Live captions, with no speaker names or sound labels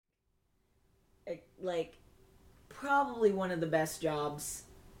like, probably one of the best jobs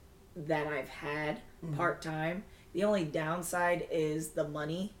that I've had part-time. The only downside is the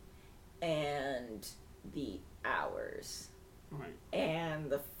money and the hours. Right. And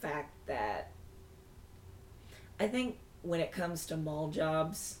the fact that I think when it comes to mall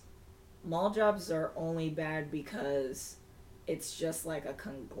jobs are only bad because it's just like a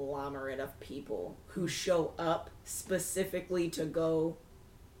conglomerate of people who show up specifically to go,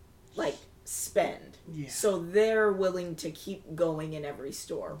 like, spend. Yeah. So they're willing to keep going in every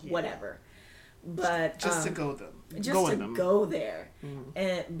store, whatever. But just to go them, go there.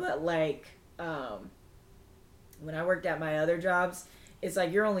 Mm-hmm. But like when I worked at my other jobs, it's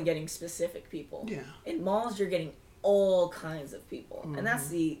like you're only getting specific people. Yeah. In malls, you're getting all kinds of people, and that's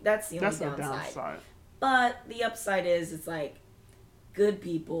the only downside. But the upside is it's like good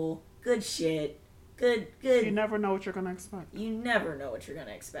people, good shit, good. You never know what you're gonna expect. You never know what you're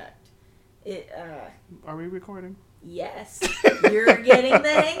gonna expect. Are we recording? Yes, you're getting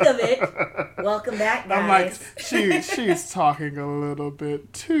the hang of it. Welcome back, guys. I'm like, she's talking a little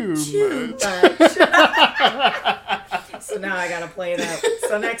bit too much. So now I gotta play it out.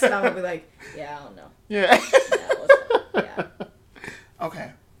 So next time I'll be like, yeah, I don't know. Yeah. Yeah.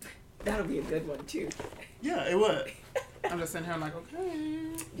 Okay. That'll be a good one too. Yeah, it would. I'm just sitting here like,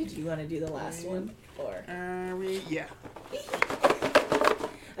 okay. Did you want to do the last one? Or yeah.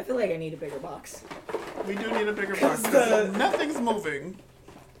 I feel like I need a bigger box. We do need a bigger box because nothing's moving.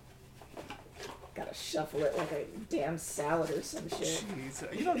 Gotta shuffle it like a damn salad or some shit.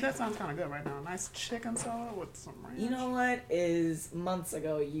 Jeez. You know, that sounds kind of good right now. A nice chicken salad with some ranch. You know what? Is months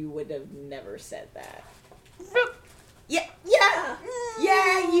ago you would have never said that.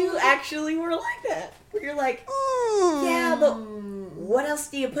 Yeah, you actually were like that. Where you're like, yeah, but what else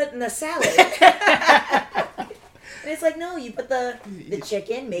do you put in the salad? And it's like, no, you put the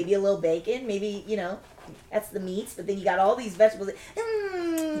chicken, maybe a little bacon, maybe, that's the meats, but then you got all these vegetables.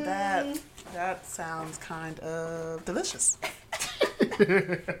 That sounds kind of delicious.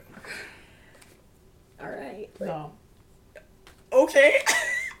 All right. No. Okay.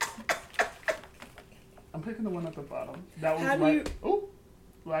 I'm picking the one at the bottom. That was Oh,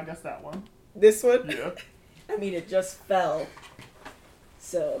 well, I guess that one. This one? Yeah. I mean, it just fell.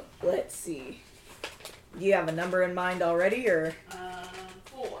 So, let's see. Do you have a number in mind already, or?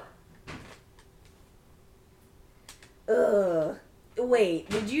 4. Wait,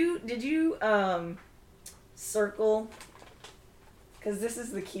 did you circle? Because this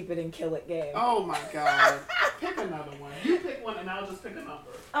is the keep it and kill it game. Oh my god. Pick another one. You pick one and I'll just pick a number.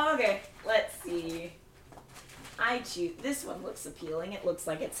 Okay, let's see. I choose. This one looks appealing. It looks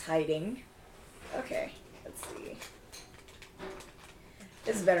like it's hiding. Okay, let's see.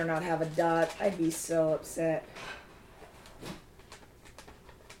 This better not have a dot. I'd be so upset.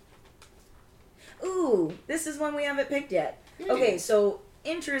 Ooh, this is one we haven't picked yet. Okay, so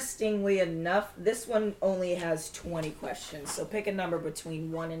interestingly enough, this one only has 20 questions. So pick a number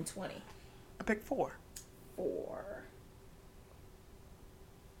between 1 and 20. I picked 4. 4.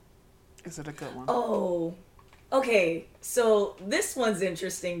 Is it a good one? Oh, okay. So this one's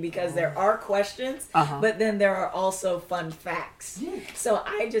interesting because there are questions, but then there are also fun facts. Yeah. So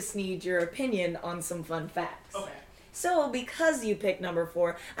I just need your opinion on some fun facts. Okay. So because you picked number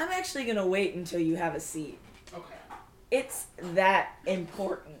 4, I'm actually going to wait until you have a seat. Okay. It's that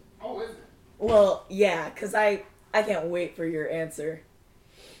important. Oh, is it? Well, yeah, because I can't wait for your answer.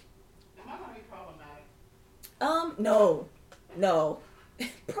 Am I going to be problematic? No.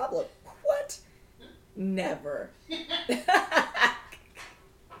 Problem. What? Never.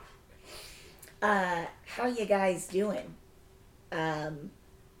 How you guys doing?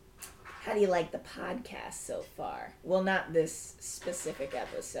 How do you like the podcast so far? Well, not this specific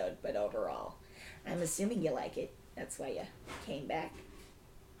episode, but overall. I'm assuming you like it. That's why you came back.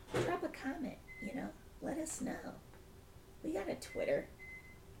 Drop a comment, let us know. We got a Twitter.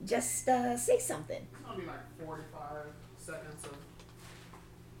 Just say something. It's going to be like 45 seconds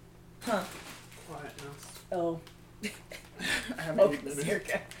of quietness. Oh. I haven't eaten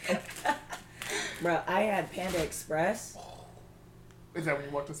Okay. Bro, I had Panda Express. Is that when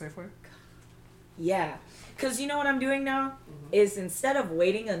you walk to Safeway? Yeah. Because you know what I'm doing now? Is instead of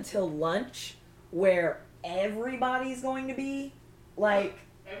waiting until lunch, where everybody's going to be, like...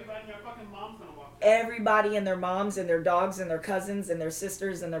 Everybody and their fucking mom's going to walk. Everybody and their moms and their dogs and their cousins and their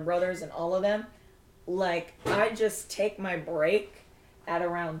sisters and their brothers and all of them. Like, I just take my break at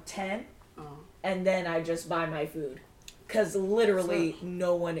around 10, and then I just buy my food. Because literally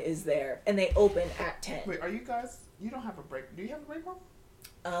no one is there. And they open at 10. Wait, are you guys... You don't have a break. Do you have a break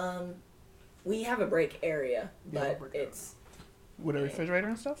room? We have a break area, but it's... With a refrigerator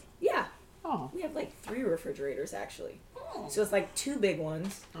and stuff? Yeah. Oh. We have like 3 refrigerators actually. Oh. So it's like 2 big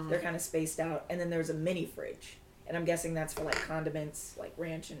ones. They're kind of spaced out, and then there's a mini fridge. And I'm guessing that's for like condiments, like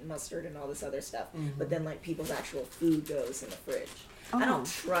ranch and mustard and all this other stuff. But then like people's actual food goes in the fridge. I don't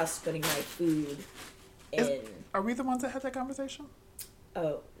trust putting my food in. Are we the ones that had that conversation?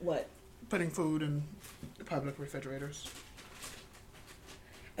 Oh, what? Putting food in public refrigerators.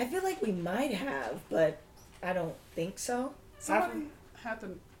 I feel like we might have, but I don't think so. Somebody had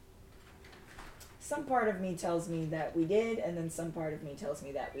to. Some part of me tells me that we did, and then some part of me tells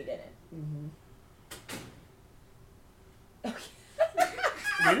me that we didn't. Okay.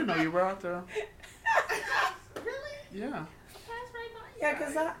 We didn't know you were out there. Really? Yeah. Yeah,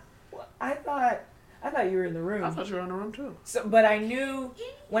 because I thought you were in the room. I thought you were in the room too. So, but I knew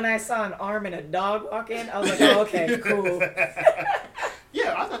when I saw an arm and a dog walk in, I was like, oh, okay, cool.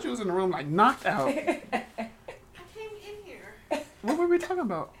 Yeah, I thought you was in the room like knocked out. I came in here. What were we talking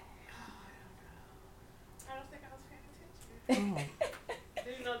about? I don't think I was paying attention. Oh.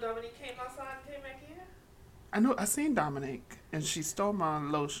 Did you know Dominique came outside and came back in? I know. I seen Dominique, and she stole my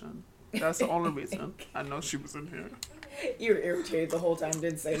lotion. That's the only reason I know she was in here. You were irritated the whole time,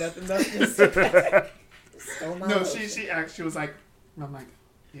 didn't say nothing though. Just stole my No, lotion. she asked. She was like, I'm like,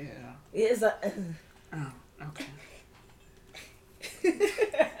 yeah. It's a, Oh, okay.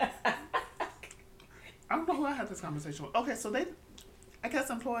 I don't know who I had this conversation with. Okay, so I guess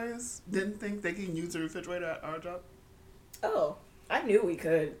employees didn't think they can use the refrigerator at our job. Oh, I knew we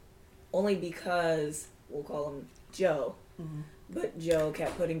could. Only because, we'll call him Joe. But Joe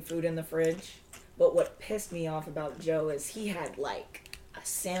kept putting food in the fridge. But what pissed me off about Joe is he had like a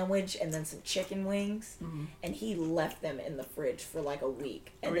sandwich and then some chicken wings. And he left them in the fridge for like a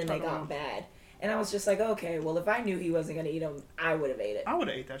week. And then they got bad. And I was just like, okay, well, if I knew he wasn't going to eat them, I would have ate it. I would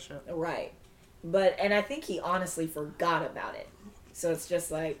have ate that shit. Right. And I think he honestly forgot about it. So it's just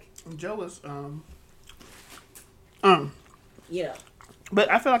like... Joe was, you know.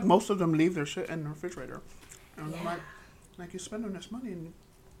 But I feel like most of them leave their shit in the refrigerator. And I'm Yeah. like, you're spending this money and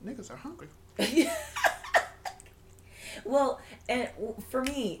niggas are hungry. Well, and for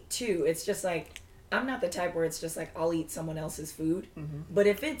me, too, it's just like... I'm not the type where it's just like, I'll eat someone else's food. But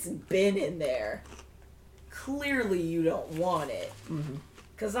if it's been in there, clearly you don't want it.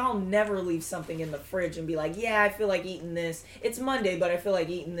 Because I'll never leave something in the fridge and be like, yeah, I feel like eating this. It's Monday, but I feel like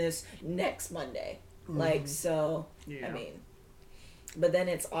eating this next Monday. Like, so, Yeah. I mean. But then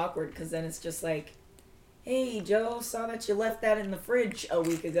it's awkward because then it's just like, hey, Joe, saw that you left that in the fridge a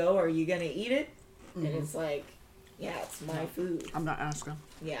week ago. Are you going to eat it? And it's like, yeah, it's my food. I'm not asking.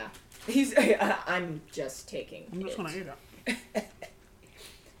 Yeah. I'm just taking I'm just it. going to eat it.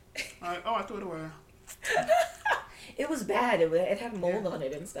 I threw it away. It was bad. It had mold on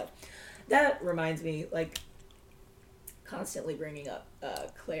it and stuff. That reminds me, like, constantly bringing up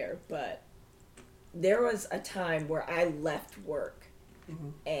Claire, but there was a time where I left work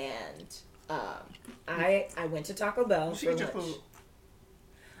and I went to Taco Bell for lunch.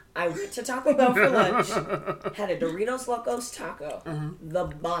 I went to Taco Bell for lunch, had a Doritos Locos taco, the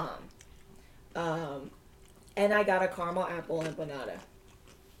bomb, and I got a caramel apple empanada.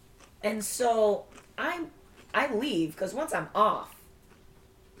 And so I leave because once I'm off.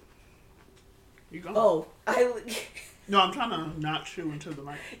 You go. Oh, No, I'm trying to not chew into the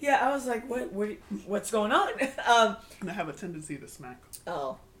mic. Yeah, I was like, what's going on? And I have a tendency to smack.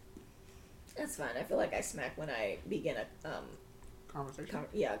 Oh, that's fine. I feel like I smack when I begin a Conversation.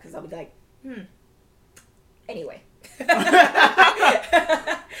 yeah, because I'll be like, Anyway,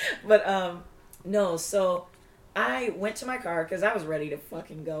 but no. So I went to my car because I was ready to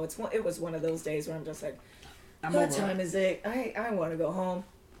fucking go. It was one of those days where I'm just like, what time is it? I want to go home.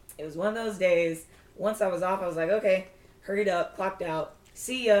 It was one of those days. Once I was off, I was like, okay, hurried up, clocked out,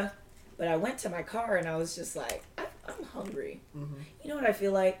 see ya. But I went to my car and I was just like, I'm hungry. You know what I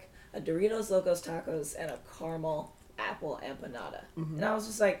feel like? A Doritos Locos Tacos and a caramel apple empanada. And I was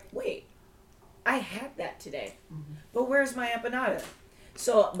just like, wait, I had that today. But where's my empanada?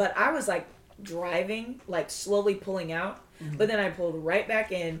 So, but I was like driving, like slowly pulling out. But then I pulled right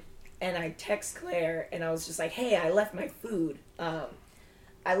back in and I text Claire and I was just like, hey, I left my food.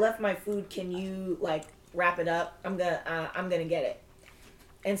 Can you like wrap it up? I'm gonna get it.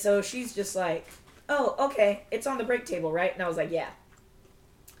 And so she's just like, oh, okay. It's on the break table, right? And I was like, yeah.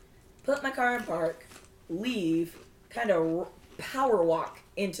 Put my car in park, leave, kind of power walk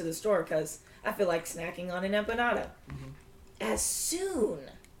into the store because I feel like snacking on an empanada. As soon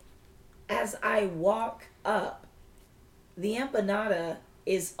as I walk up, the empanada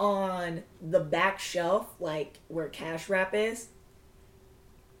is on the back shelf, like where cash wrap is,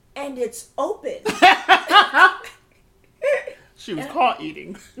 and it's open. She was caught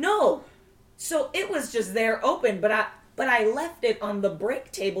eating. No, So it was just there open, but I left it on the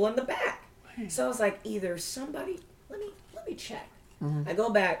break table in the back. So I was like, either somebody, let me check. Mm-hmm. I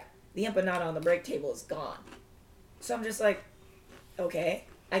go back, the empanada on the break table is gone. So I'm just like, okay.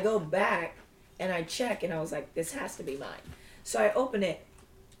 I go back and I check and I was like, this has to be mine. So I open it,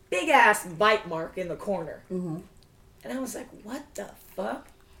 big ass bite mark in the corner. Mm-hmm. And I was like, what the fuck?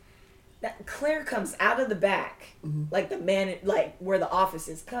 That Claire comes out of the back, like the man, like where the office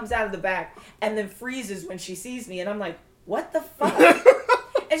is, comes out of the back and then freezes when she sees me. And I'm like, what the fuck?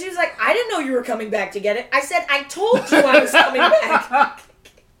 And she was like, I didn't know you were coming back to get it. I said, I told you I was coming back.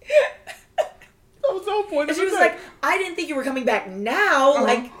 That was so point. And she was like, I didn't think you were coming back now.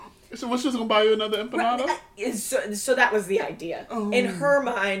 Like, so what's just gonna buy you another empanada? so that was the idea. In her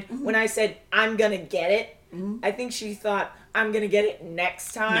mind, when I said, I'm gonna get it, I think she thought, I'm gonna get it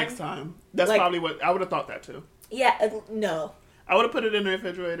next time. Next time. That's Like- probably what I would have thought that too. Yeah, no. I would have put it in the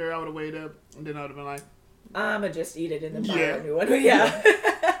refrigerator. I would have waited, and then I would have been like, I'ma just eat it and then buy Yeah. a new one.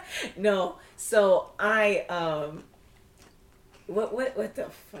 Yeah. No. So I what the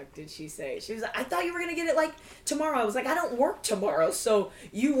fuck did she say? She was like, I thought you were gonna get it like tomorrow. I was like, I don't work tomorrow, so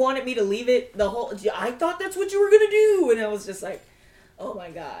you wanted me to leave it the whole. I thought that's what you were gonna do, and I was just like, oh my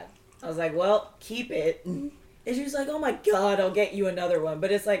god. I was like, well, keep it. And she was like, oh my god, I'll get you another one.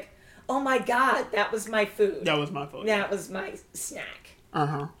 But it's like, oh my god, that was my food. that was my fault. That was my snack.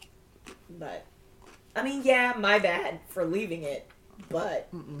 Uh-huh. But I mean, yeah, my bad for leaving it, but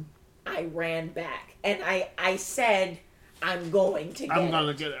I ran back and I said I'm going to get I'm it.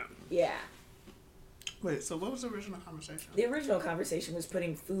 gonna get it. Yeah. Wait, so what was the original conversation? The original conversation was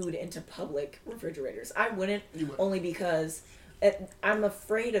putting food into public refrigerators. I wouldn't, You would. only because I'm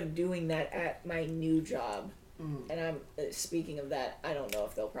afraid of doing that at my new job. And I'm speaking of that, I don't know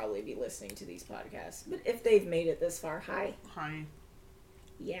if they'll probably be listening to these podcasts, but if they've made it this far, hi. Hi.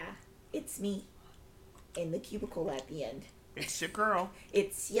 Yeah, it's me in the cubicle at the end. It's your girl.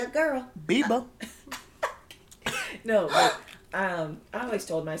 It's your girl. Biba. No, but I always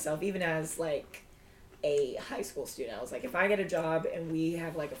told myself, even as like a high school student, I was like, if I get a job and we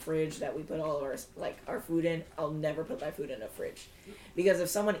have like a fridge that we put all of our food in, I'll never put my food in a fridge, because if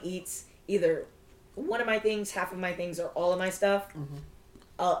someone eats either one of my things, half of my things, or all of my stuff,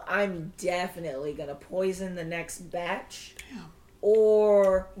 I'm definitely gonna poison the next batch. Damn.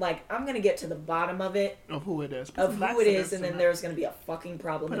 Or like I'm gonna get to the bottom of it, Of who it is. Put of some who it is, laxatives and in then it. there's gonna be a fucking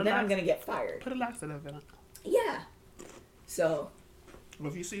problem, Put and a then I'm lax- gonna get fired. Put a laxative in it. Yeah. So Well,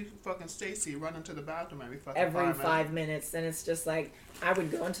 if you see fucking Stacy running to the bathroom every every 5 minutes. 5 minutes, then it's just like I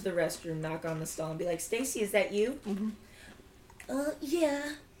would go into the restroom, knock on the stall, and be like, "Stacy, is that you?"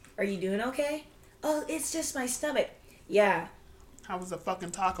 Yeah. Are you doing okay? Oh, it's just my stomach. Yeah. How was the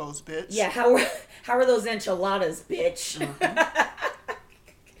fucking tacos, bitch? Yeah. How are those enchiladas, bitch?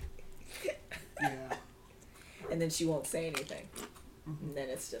 Yeah. And then she won't say anything. And then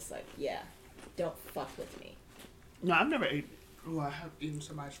it's just like, yeah, don't fuck with me. No, I've never ate. Well, I have eaten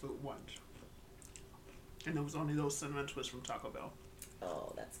somebody's food once. And it was only those cinnamon twists from Taco Bell.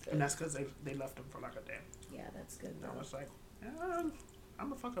 Oh, that's good. And that's because they left them for like a day. Yeah, that's good. And I Though. was like, yeah, I'm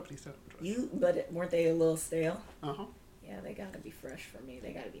going to fuck up these cinnamon twists. But weren't they a little stale? Uh-huh. Yeah, they gotta be fresh for me.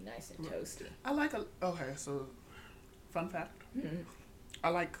 They gotta be nice and toasty. I like okay, so fun fact. Mm-hmm. I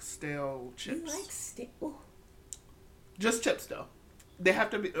like stale chips. You like stale? Just chips though. They have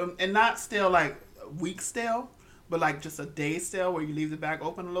to be, and not stale like week stale, but like just a day stale where you leave the bag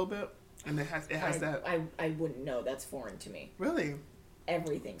open a little bit, and it has that. I wouldn't know. That's foreign to me. Really,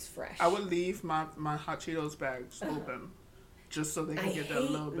 Everything's fresh. I would leave my hot Cheetos bags open, just so they can I get that a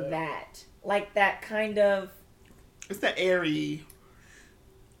little hate bit. that. Like that kind of. It's the airy.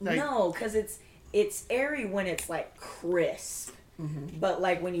 Like, No, because it's airy when it's like crisp. Mm-hmm. But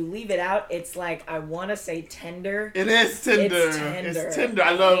like when you leave it out, it's like I want to say tender. It is tender. It's tender. It's tender. I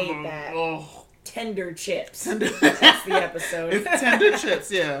I love hate them. that. Oh, Tender chips. tender. That's the episode. It's tender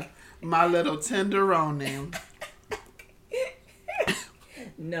chips. Yeah, my little tenderoni.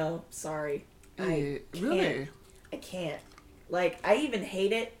 No, sorry. Really? I can't. Like, I even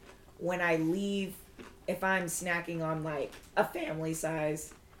hate it when I leave, if I'm snacking on, like, a family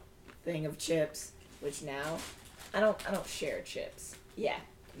size thing of chips, which now, I don't share chips. Yeah,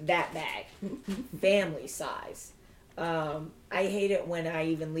 that bag. Family size. I hate it when I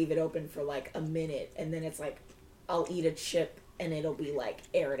even leave it open for, like, a minute, and then it's like, I'll eat a chip, and it'll be, like,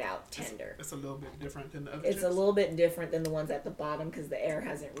 aired out tender. It's a little bit different than the other It's chips. a little bit different than the ones at the bottom because the air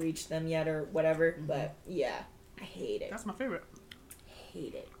hasn't reached them yet or whatever. Mm-hmm. But yeah, I hate it. That's my favorite.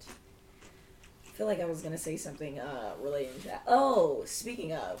 Hate it. I feel like I was gonna say something relating to that. Oh,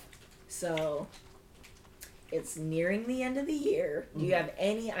 speaking of, so it's nearing the end of the year. Do you have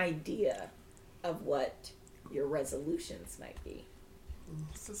any idea of what your resolutions might be.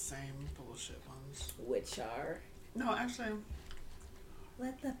 It's the same bullshit ones. Which are, No, actually,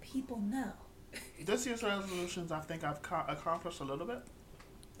 let the people know. this year's resolutions, I think I've accomplished a little bit.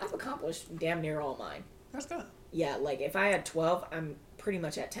 I've accomplished damn near all mine. That's good. Yeah, like if I had 12, I'm pretty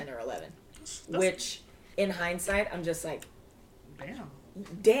much at 10 or 11. That's, Which, in hindsight, I'm just like,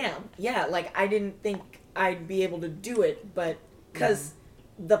 damn. yeah, like I didn't think I'd be able to do it, but because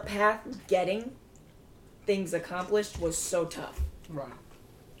the path getting things accomplished was so tough. Right.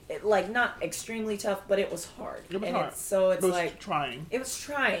 It, like, not extremely tough, but it was hard. It was and hard. So it's It was like trying. it was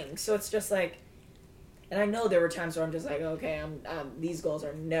trying. So it's just like, and I know there were times where I'm just like, okay, these goals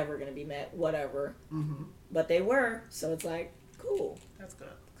are never gonna be met, whatever. Mm-hmm. But they were, so it's like, cool, That's good.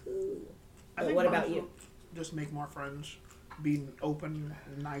 cool. I But think what mine about will you? Just make more friends, be open,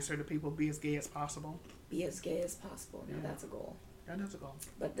 nicer to people, be as gay as possible. Be as gay as possible. Now Yeah. that's a goal. That is a goal.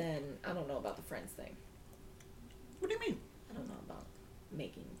 But then I don't know about the friends thing. What do you mean? I don't know about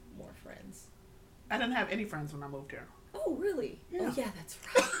making more friends. I didn't have any friends when I moved here. Oh, really? Yeah. Oh, yeah, that's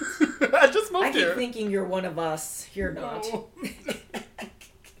right. I just moved I keep here. thinking you're one of us. You're not. No.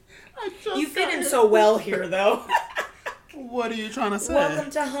 I just You fit got in here. so well here, though. What are you trying to say?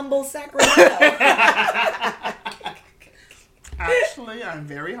 Welcome to humble Sacramento. Actually, I'm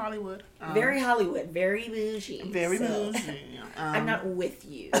very Hollywood. Very Hollywood. Very bougie. Very so, bougie. I'm not with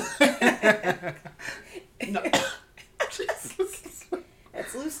you. No. Jesus.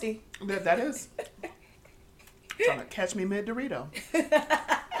 That's Lucy. That is. Trying to catch me mid Dorito.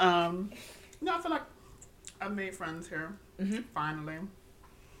 No, I feel like I made friends here. Mm-hmm. Finally.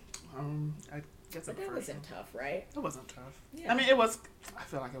 I guess But that wasn't tough, right? It wasn't tough. Yeah. I mean, it was. I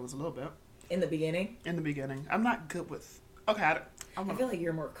feel like it was a little bit In the beginning, in the beginning. I'm not good with. Okay, I feel like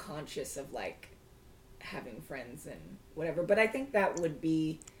you're more conscious of like having friends and whatever. But I think that would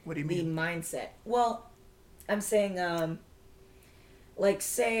be What do you the mean? mindset. Well, I'm saying, like,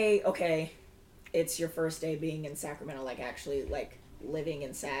 say, okay, it's your first day being in Sacramento, like actually like living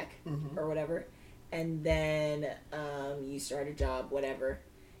in Sac Mhm. or whatever, and then you start a job, whatever.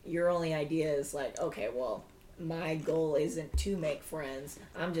 Your only idea is like, okay, well, my goal isn't to make friends.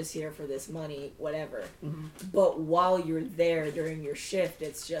 I'm just here for this money, whatever. Mm-hmm. But while you're there during your shift,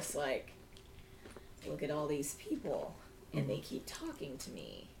 it's just like, look at all these people, and they keep talking to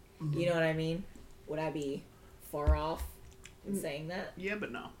me. Mhm. You know what I mean? Would I be far off in saying that? Yeah,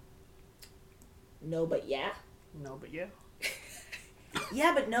 but no. No, but yeah. No, but yeah.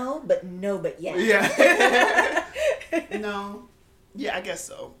 Yeah, but no, but no, but yeah. Yeah. No. Yeah, I guess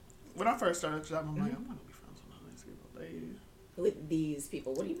so. When I first started the job, I'm like, I'm not gonna be friends with all these people. With these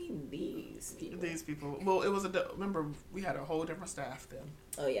people. What do you mean these people? These people. Well, it was remember we had a whole different staff then.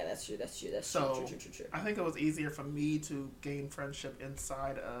 Oh yeah, that's true. That's true. That's So true. I think it was easier for me to gain friendship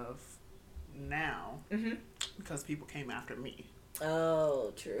inside of now Mm-hmm. because people came after me.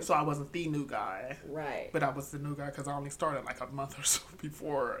 Oh, true. So I wasn't the new guy, Right. but I was the new guy because I only started like a month or so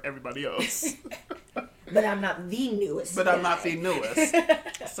before everybody else. But I'm not the newest. But I'm guy. not the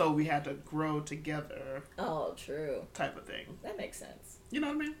newest. So we had to grow together, Oh, true. type of thing. That makes sense. You know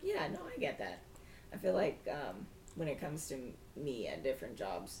what I mean? Yeah, no, I get that. I feel like when it comes to me at different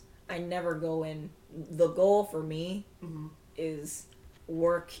jobs, I never go in. The goal for me Mm-hmm. is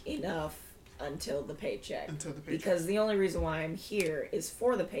work enough until the paycheck. Until the paycheck. Because the only reason why I'm here is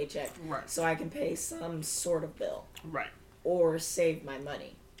for the paycheck, Right. so I can pay some sort of bill Right. or save my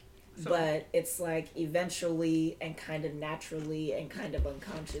money. So- But it's like eventually and kind of naturally and kind of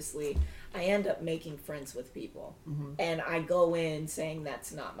unconsciously, I end up making friends with people. Mm-hmm. And I go in saying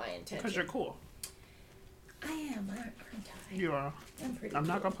that's not my intention. Because you're cool. I am, aren't I? You are. I'm pretty I'm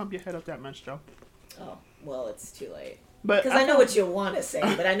not cool. going to pump your head up that much, Joe. Oh, well, it's too late. But Because I know what you want to say,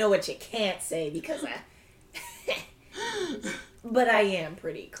 but I know what you can't say because I... But I am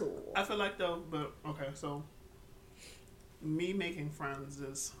pretty cool. I feel like though, but okay, so me making friends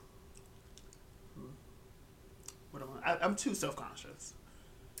is what am I'm too self-conscious.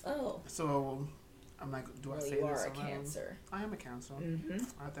 Oh. So I'm like, do I Well, say you this are a aloud? Cancer. I am a Cancer. Mm-hmm.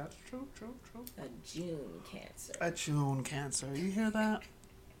 That's true. A June Cancer. A June Cancer. You hear that?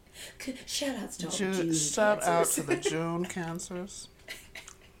 Shout outs to all the June Shout out Cancers. to the June Cancers.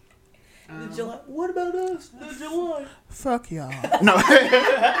 The July. What about us? The July. Fuck y'all. No.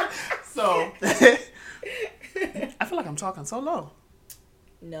 So I feel like I'm talking so low.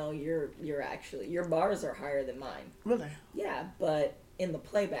 No, you're actually, your bars are higher than mine. Really? Yeah, but in the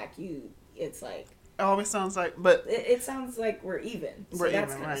playback, it's like, It always sounds like, but it sounds like we're even. So We're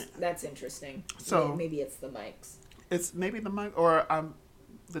that's even, kinda, right. That's interesting. So- maybe it's the mics. it's maybe the mic or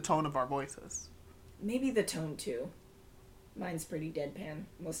the tone of our voices. Maybe the tone too. Mine's pretty deadpan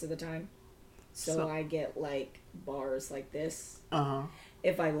most of the time. So I get like bars like this. Uh-huh.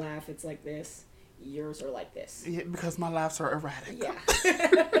 If I laugh, it's like this. Yours are like this. Yeah, because my laughs are erratic. Yeah.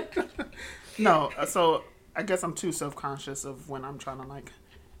 No, so I guess I'm too self-conscious of when I'm trying to like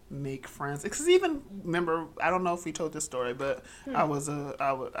make friends. Because even remember, I don't know if we told this story, but I'm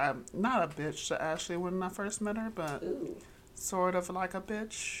not a bitch to Ashley when I first met her, but Ooh. sort of like a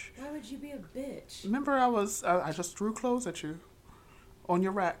bitch. Why would you be a bitch? Remember, I just threw clothes at you on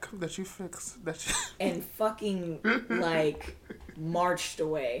your rack that you fixed And fucking like marched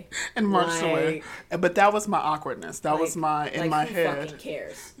away. and marched away. But that was my awkwardness. That was my in my who head. Fucking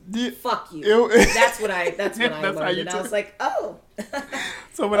cares? Yeah. Fuck you. That's what I That's learned. how you And I took was like, oh.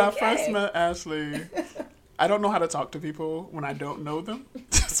 So when I Okay. first met Ashley, I don't know how to talk to people when I don't know them,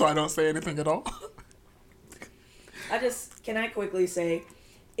 so I don't say anything at all. Can I quickly say,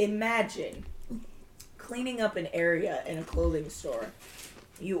 imagine cleaning up an area in a clothing store.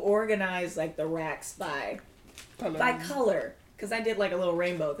 You organize like the racks by color, because I did like a little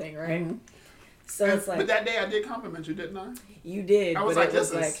rainbow thing, right? Mm-hmm. So it's like, but that day I did compliment you, didn't I? you did, I was but like, it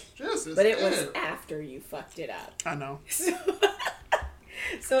was this is but it was it. after you fucked it up. I know.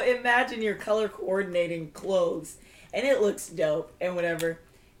 So imagine you're color coordinating clothes, and it looks dope and whatever,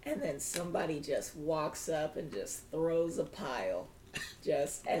 and then somebody just walks up and just throws a pile,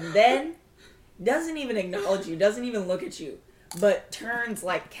 and then doesn't even acknowledge you, doesn't even look at you, but turns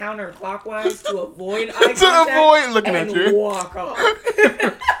like counterclockwise to avoid eye contact To avoid looking and at you. walk off.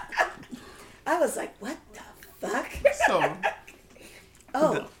 I was like, what the fuck? So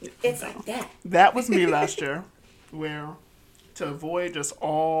Oh, it's like that. that was me last year, where to avoid just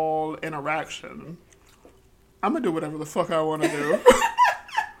all interaction, I'm gonna do whatever the fuck I want to do,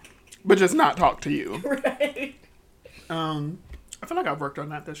 but just not talk to you. Right. I feel like I've worked on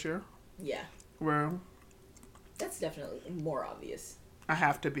that this year, Yeah, where that's definitely more obvious. I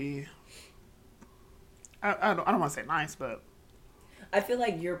have to be. I don't want to say nice, but I feel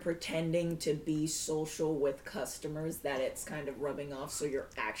like you're pretending to be social with customers that it's kind of rubbing off, so you're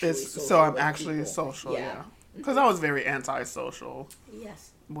actually social. so I'm with actually people. social, yeah. Because I was very antisocial.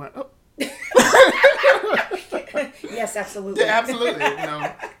 Yes. When, Yes, absolutely. yeah, absolutely.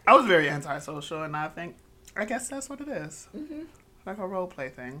 No, I was very antisocial, and I guess that's what it is. Mm-hmm. Like a role play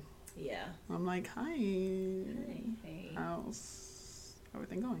thing. Yeah. I'm like, hi. Hey. How's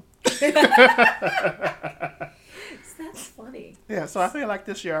everything going? That's funny. Yeah, so I feel like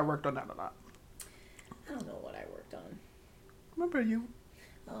this year I worked on that a lot. I don't know what I worked on. Remember you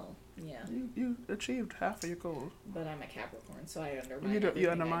Oh, yeah. you achieved half of your goal. But I'm a Capricorn, so I undermine You everything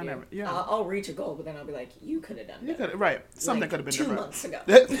undermine I do. everything. Yeah. I'll reach a goal, but then I'll be like, you could have done You better. could right. Something Like, could have been 2 different. months ago.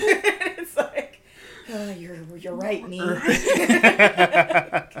 It's like, you're right, me.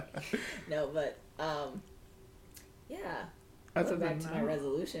 No, but yeah. Other Going back than to my that-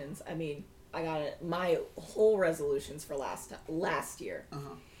 resolutions. I mean, I got it. My whole resolutions for last year.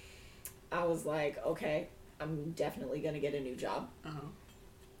 Uh-huh. I was like, okay, I'm definitely gonna get a new job. Uh-huh.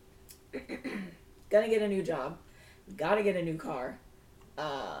 Gonna get a new job. Gotta get a new car.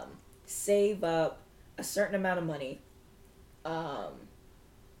 Save up a certain amount of money.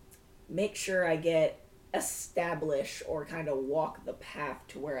 Make sure I get established or kind of walk the path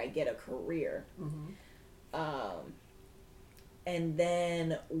to where I get a career. Mm-hmm. And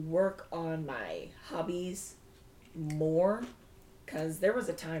then work on my hobbies more. Because there was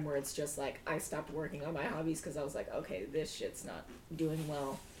a time where it's just like I stopped working on my hobbies because I was like, okay, this shit's not doing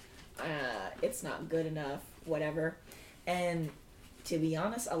well. It's not good enough, whatever. And to be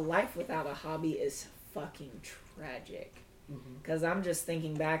honest, a life without a hobby is fucking tragic. Because I'm just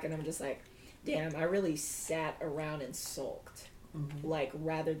thinking back and I'm just like, damn, I really sat around and sulked. Mm-hmm. Like,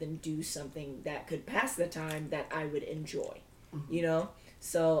 rather than do something that could pass the time that I would enjoy. Mm-hmm. You know?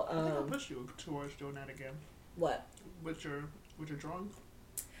 So, I think I'll push you towards doing that again. what? With your drawings?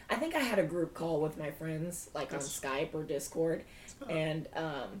 I think I had a group call with my friends, like on That's- Skype or Discord, Oh. and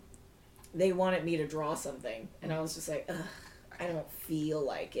they wanted me to draw something, and I was just like, ugh, I don't feel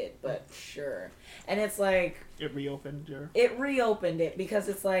like it, but sure. And it's like, It reopened your... it reopened it because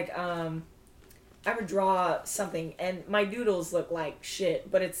it's like, I would draw something, and my doodles look like shit,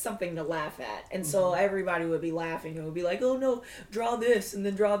 but it's something to laugh at. And so everybody would be laughing and would be like, oh no, draw this, and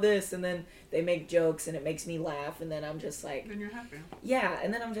then draw this, and then they make jokes, and it makes me laugh, and then I'm just like, Then you're happy. yeah,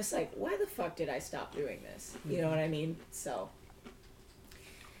 and then I'm just like, why the fuck did I stop doing this? You know what I mean? So,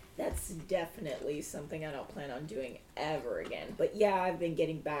 that's definitely something I don't plan on doing ever again. But yeah, I've been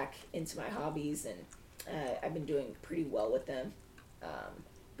getting back into my hobbies, and I've been doing pretty well with them.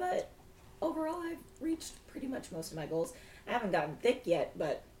 But overall, I've reached pretty much most of my goals. I haven't gotten thick yet,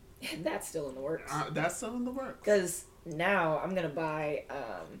 but that's still in the works. That's still in the works. Because now I'm going to buy,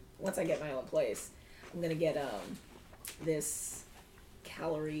 once I get my own place, I'm gonna get this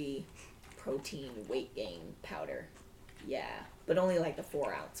calorie protein weight gain powder. Yeah, but only like the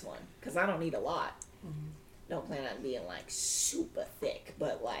 4-ounce one, because I don't need a lot. Mm-hmm. Don't plan on being like super thick,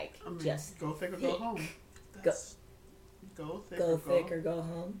 but like just go thick or thick. go home. Go thick. Go thick or go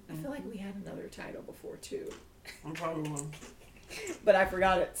home. I feel like we had another title before too. I probably will. But I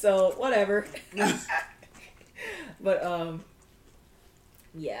forgot it, so whatever. But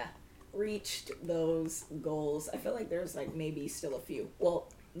yeah, reached those goals. I feel like there's like maybe still a few. Well,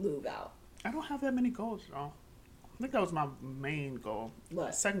 move out. I don't have that many goals, y'all. I think that was my main goal.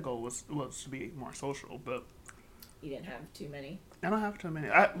 What? The second goal was to be more social, but You didn't have too many. I don't have too many.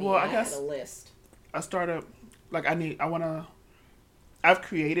 I I guess had a list. I started like I've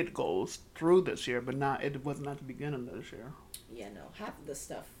created goals through this year, but it wasn't at the beginning of this year. Yeah, no. Half of the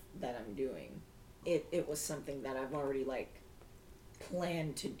stuff that I'm doing, it was something that I've already like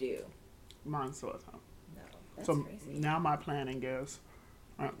planned to do. Mine still is. No, that's So crazy. now my planning is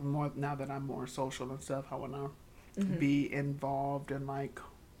more now that I'm more social and stuff. I want to Mm-hmm. be involved in like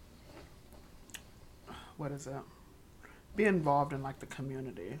what is it? Be involved in like the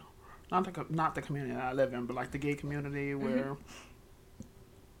community, not the community that I live in, but like the gay community where.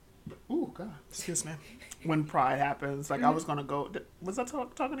 Oh God! Excuse me. When Pride happens, like I was gonna go. Was I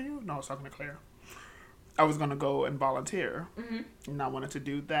talking to you? No, I was talking to Claire. I was gonna go and volunteer, and I wanted to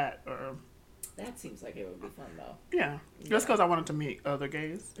do that. Or That seems like it would be fun though. yeah, just because I wanted to meet other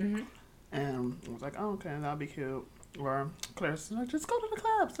gays, Mm-hmm. and I was like, oh, okay, that'll be cute. Or Claire's like, just go to the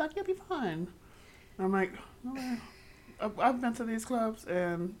clubs, like you'll be fine. And I'm like, okay. I've been to these clubs,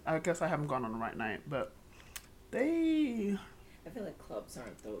 and I guess I haven't gone on the right night, but they. I feel like clubs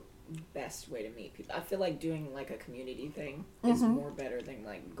aren't the best way to meet people. I feel like doing like a community thing is more better than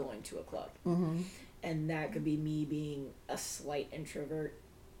like going to a club. Mm-hmm. And that could be me being a slight introvert.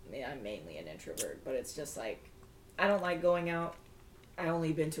 I mean, I'm mainly an introvert, but it's just like I don't like going out. I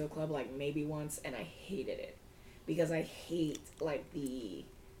only been to a club like maybe once, and I hated it because I hate like the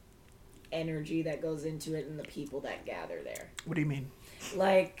energy that goes into it and the people that gather there. What do you mean?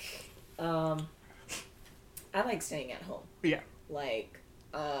 Like, I like staying at home. Yeah. Like,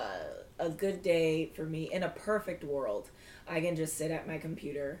 a good day for me, in a perfect world, I can just sit at my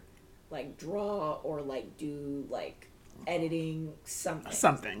computer, like, draw or, like, do, like, editing,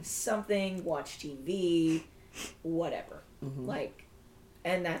 something, watch TV, whatever. Like,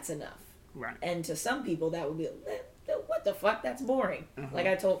 and that's enough. Right. And to some people, that would be, what the fuck? That's boring. Like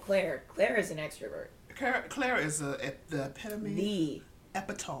I told Claire is an extrovert. Claire is the epitome. The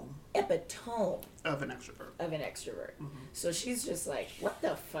epitome of an extrovert. So she's just like, what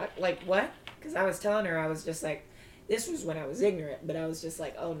the fuck? Like, what? Because I was telling her, I was just like, this was when I was ignorant, but I was just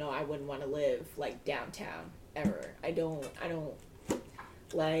like, oh no, I wouldn't want to live like downtown ever. I don't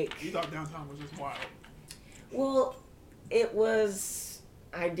like. You thought downtown was just wild. Well, it was.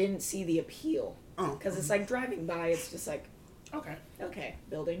 I didn't see the appeal because it's like driving by. It's just like, okay,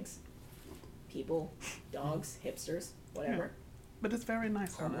 buildings, people, dogs, hipsters, whatever. Yeah. But it's very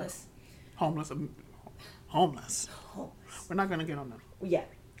nice. Homeless. Homeless. We're not gonna get on that. Yeah,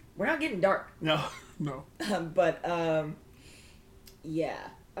 we're not getting dark. No. But yeah,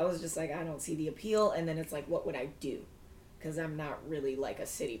 I was just like, I don't see the appeal. And then it's like, what would I do? Because I'm not really like a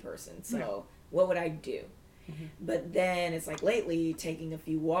city person. So what would I do? But then it's like lately taking a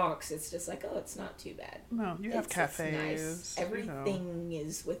few walks, it's just like, oh, it's not too bad. No, you have cafes. Nice. Everything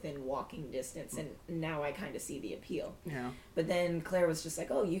is within walking distance, and now I kind of see the appeal. Yeah. But then Claire was just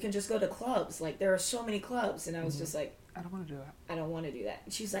like, oh, you can just go to clubs. Like, there are so many clubs. And I was just like, I don't want to do that. I don't want to do that.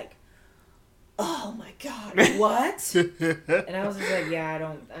 And she's like, oh my God, what? And I was just like, yeah, I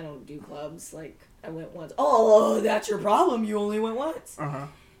don't do clubs. Like, I went once. Oh, that's your problem. You only went once.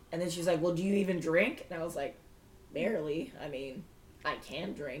 And then she's like, well, do you even drink? And I was like, barely. I mean, I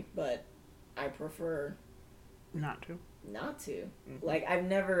can drink, but I prefer not to. Like, I've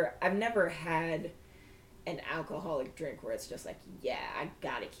never had an alcoholic drink where it's just like, yeah, I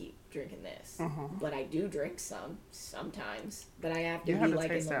gotta keep drinking this. But I do drink sometimes. But I have to be like in the mood. You haven't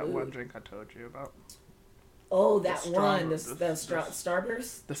tasted that one drink I told you about. Oh, that one, the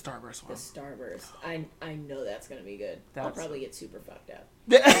Starburst? The Starburst one. The Starburst. I know that's gonna be good. I'll probably get super fucked up.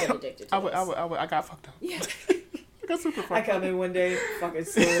 I get addicted to it. I got fucked up. Yeah. I got super fucked I up. come in one day, fucking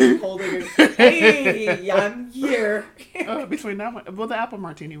slowly holding it. Hey, I'm here. Between that one, well, the apple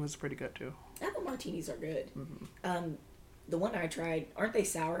martini was pretty good too. Apple martinis are good. The one I tried, aren't they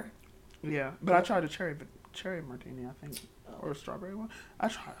sour? Yeah, but I tried a cherry martini, I think. Or a strawberry one. I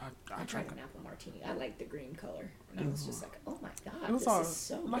tried an apple martini. I like the green color. And I was just like, oh my God, it was this is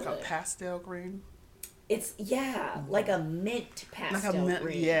so like good. a pastel green. It's like a mint pastel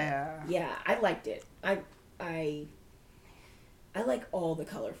green. Yeah. Yeah, I liked it. I like all the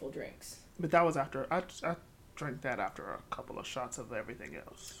colorful drinks. But that was after I drank that after a couple of shots of everything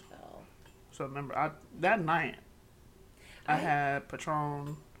else. Oh. So remember, that night I had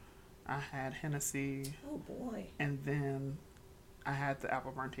Patron, I had Hennessy. Oh boy. And then I had the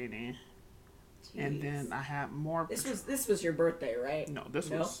apple martini. Jeez. And then I had more. This was your birthday, right? No, this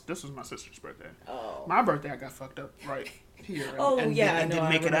was my sister's birthday. Oh. My birthday, I got fucked up right here. And didn't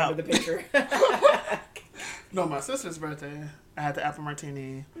make it out. The picture. No, my sister's birthday, I had the apple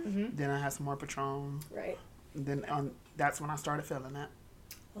martini. Mm-hmm. Then I had some more Patron. Right. And then that's when I started feeling that.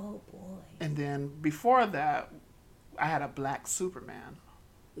 Oh boy. And then before that, I had a black Superman.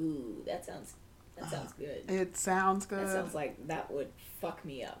 Ooh, that sounds good. It sounds good. That sounds like that would fuck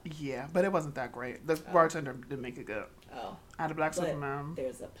me up. Yeah, but it wasn't that great. The bartender didn't make it good. Oh. I had a black Superman.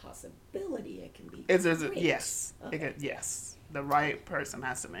 There's a possibility it can be. Yes. Okay. Yes. The right person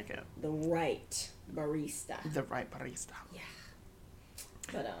has to make it. The right barista. The right barista. Yeah.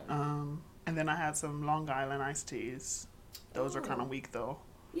 But and then I had some Long Island iced teas. Those are kind of weak though.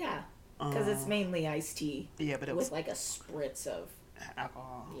 Yeah. Because it's mainly iced tea. Yeah, but it with was like a spritz of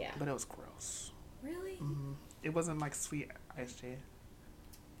alcohol. Yeah. But it was gross. Really? Mm-hmm. It wasn't like sweet iced tea.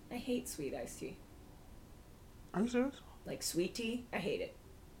 I hate sweet iced tea. Are you serious? Like sweet tea, I hate it.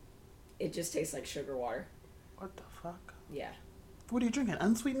 It just tastes like sugar water. What the fuck? Yeah. What are you drinking?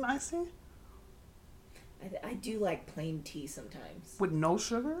 Unsweetened iced tea? I do like plain tea sometimes. With no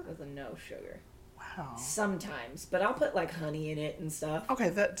sugar? With no sugar. Wow. Sometimes, but I'll put like honey in it and stuff. Okay,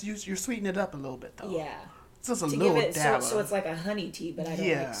 that you're sweetening it up a little bit though. Yeah. It's just a to little give it dab. so it's like a honey tea, but I don't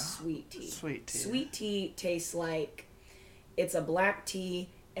like sweet tea. Sweet tea. Sweet tea tastes like it's a black tea,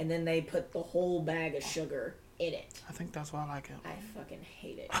 and then they put the whole bag of sugar in it. I think that's why I like it. I fucking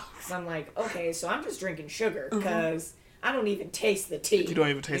hate it. So I'm like, okay, so I'm just drinking sugar because I don't even taste the tea. You don't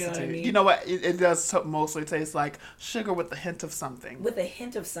even taste the tea. I mean? You know what? It does mostly taste like sugar with a hint of something. With a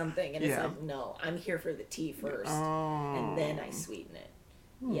hint of something, and it's like, no, I'm here for the tea first, and then I sweeten it.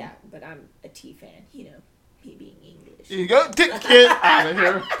 Yeah, but I'm a tea fan, you know, me being English. You go, get out of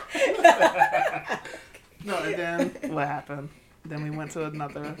here. No, and then what happened? Then we went to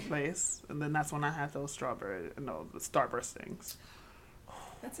another place, and then that's when I had those the Starburst things.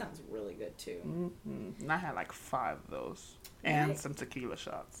 That sounds really good too. Mm-hmm. And I had like 5 of those, and some tequila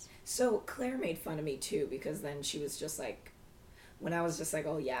shots. So Claire made fun of me too, because then she was just like, when I was just like,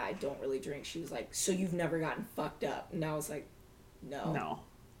 oh yeah, I don't really drink, she was like, so you've never gotten fucked up? And I was like, no.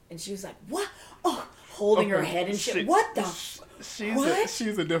 And she was like, what? Oh, holding her head and shit. What the?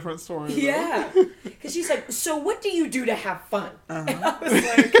 She's a different story. Yeah. Because she's like, so what do you do to have fun? Uh-huh.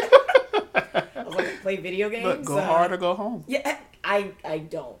 I was like, play video games? Look, go hard or go home. Yeah, I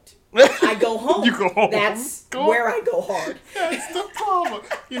don't. I go home. You go home. That's where I go hard. That's the problem.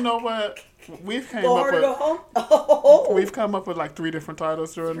 You know what? We've come go up hard with, or go home? Oh. We've come up with like 3 different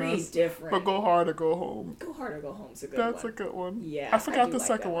titles during this. 3 different. But go hard or go home. Go hard or go home's a good one. That's a good one. Yeah. I forgot the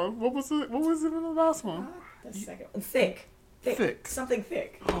second one. What was it? What was even the last one? The second one. Thick. Something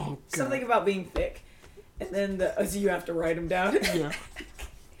thick. Oh, God. Something about being thick. And then so you have to write them down. Yeah.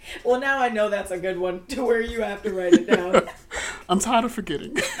 Well, now I know that's a good one to where you have to write it down. I'm tired of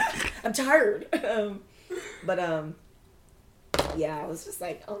forgetting. I'm tired. Yeah, I was just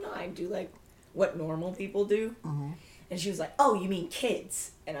like, oh no, I do like what normal people do. Mm-hmm. And she was like, oh, you mean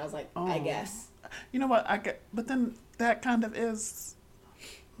kids? And I was like, I guess. You know what? But then that kind of is.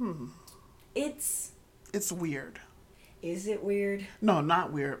 It's weird. Is it weird? No,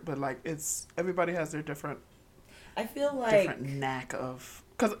 not weird, but like everybody has their different. I feel like different knack of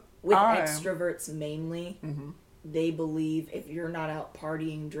because with extroverts mainly, mm-hmm. they believe if you're not out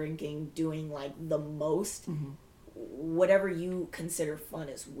partying, drinking, doing like the most, whatever you consider fun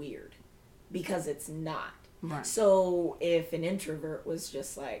is weird because it's not. Right. So if an introvert was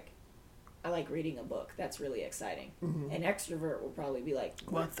just like, I like reading a book, that's really exciting. Mm-hmm. An extrovert will probably be like,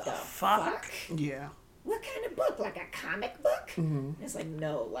 what the fuck? Yeah. What kind of book? Like a comic book? Mm-hmm. It's like,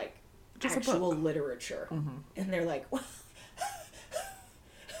 no, like just actual literature. Mm-hmm. And they're like, what?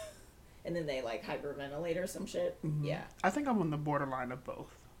 And then they like hyperventilate or some shit. Mm-hmm. Yeah. I think I'm on the borderline of both.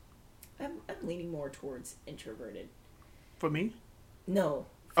 I'm leaning more towards introverted. For me? No.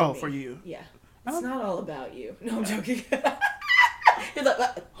 For me. For you. Yeah. It's not all about you. No, I'm joking. You're like,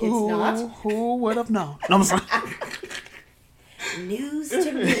 it's not. Who would have known? No, I'm sorry. News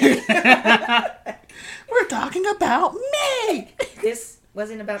to me. We're talking about me. This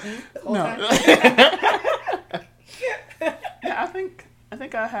wasn't about me the whole time? Yeah, I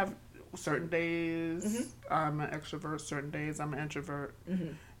think I have certain days I'm an extrovert, certain days I'm an introvert.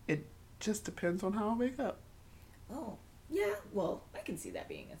 Mm-hmm. just depends on how I wake up. Oh, yeah. Well, I can see that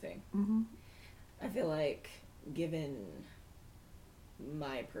being a thing. Mm-hmm. I feel like, given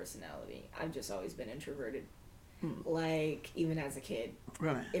my personality, I've just always been introverted. Like, even as a kid.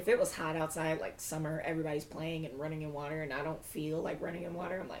 Really? If it was hot outside, like summer, everybody's playing and running in water, and I don't feel like running in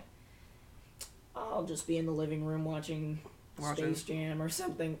water, I'm like, I'll just be in the living room watching Space Jam or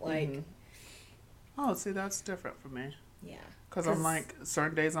something. Like, oh, see, that's different for me. Yeah. Because I'm like,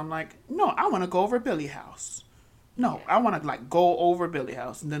 certain days I'm like, no, I want to go over Billy House. No, I want to like go over Billy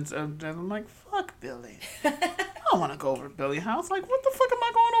House. And then I'm like, fuck Billy. I want to go over Billy House. Like, what the fuck am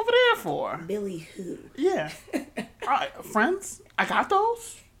I going over there for? Billy who? Yeah. Friends, I got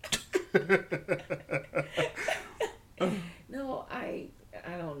those. No, I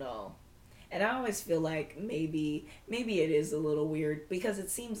don't know. And I always feel like maybe it is a little weird because it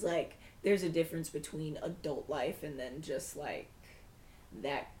seems like there's a difference between adult life and then just like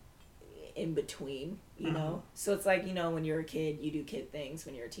that in between, you know? So it's like, you know, when you're a kid, you do kid things.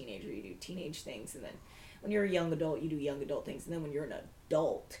 When you're a teenager, you do teenage things. And then when you're a young adult, you do young adult things. And then when you're an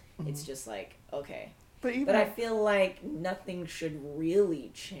adult, it's just like, okay. But I feel like nothing should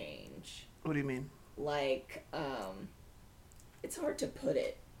really change. What do you mean? Like, it's hard to put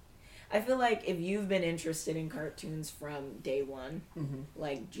it. I feel like if you've been interested in cartoons from day one,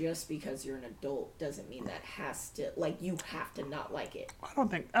 like, just because you're an adult doesn't mean that has to, like, you have to not like it.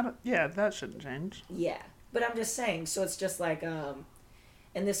 Yeah, that shouldn't change. Yeah. But I'm just saying, so it's just like, and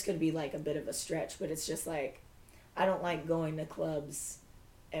this could be like a bit of a stretch, but it's just like, I don't like going to clubs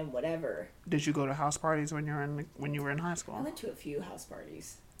and whatever. Did you go to house parties when you were in high school? I went to a few house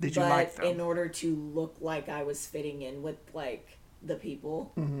parties. Did you like them? But in order to look like I was fitting in with, like, the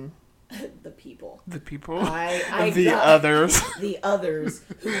people... The people. Others. The others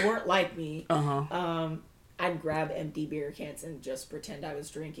who weren't like me. I'd grab empty beer cans and just pretend I was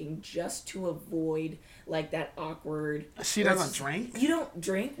drinking just to avoid like that awkward. She doesn't drink? You don't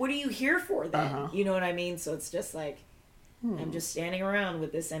drink? What are you here for then? You know what I mean? So it's just like I'm just standing around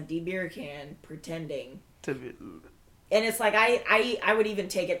with this empty beer can pretending to be. And it's like I would even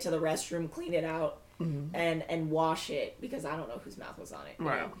take it to the restroom, clean it out. And wash it because I don't know whose mouth was on it.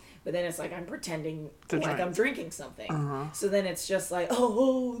 Right. Know? But then it's like I'm pretending like I'm drinking something. So then it's just like,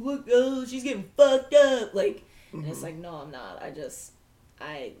 oh look, oh she's getting fucked up. Like, and it's like, no, I'm not.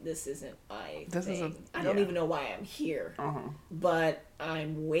 This isn't my thing. I don't even know why I'm here. But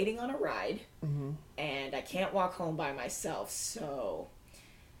I'm waiting on a ride, and I can't walk home by myself. So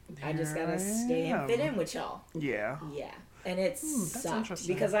I just gotta stay and fit in with y'all. Yeah. Yeah. And it sucked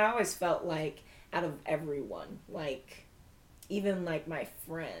because I always felt like, out of everyone, like, even, like, my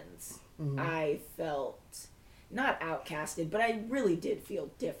friends, I felt not outcasted, but I really did feel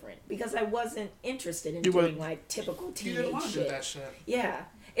different because I wasn't interested in doing, like, typical teenage shit. You didn't want to do that shit. Yeah.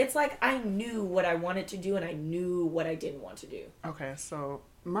 It's like I knew what I wanted to do and I knew what I didn't want to do. Okay, so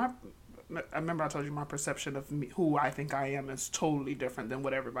I remember I told you my perception of me, who I think I am, is totally different than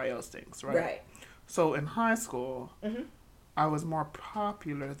what everybody else thinks, right? Right. So in high school, I was more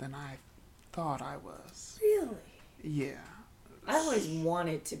popular than I thought I was. Really? Yeah. I always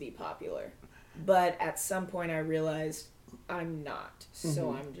wanted to be popular, but at some point I realized I'm not.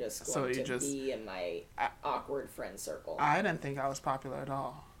 So I'm just going to be in my awkward friend circle. I didn't think I was popular at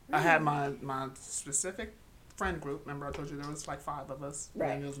all. Really? I had my specific friend group. Remember I told you there was like 5 of us.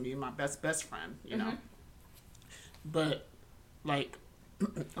 Right. And it was me and my best friend, you know. But, like,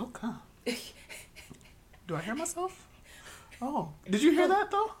 oh, God. Do I hear myself? Oh. Did you hear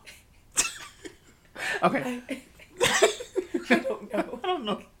that, though? Okay. I don't know. I don't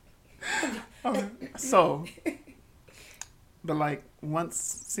know. Okay. So, but like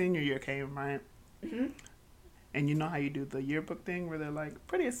once senior year came, right? And you know how you do the yearbook thing where they're like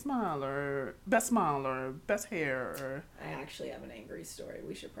prettiest smile or best hair or. I actually have an angry story.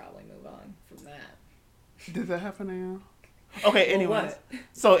 We should probably move on from that. Did that happen to you? Okay, anyways.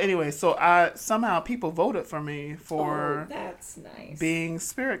 So I somehow people voted for me for that's nice. Being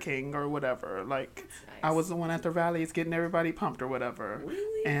Spirit King or whatever. Like nice. I was the one at the rallies getting everybody pumped or whatever.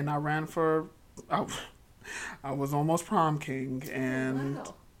 Really? And I ran for I was almost prom king and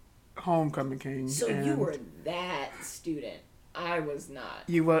homecoming king. So you were that student. I was not.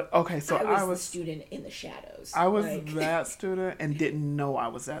 You were okay. So I was the student in the shadows. I was that student and didn't know I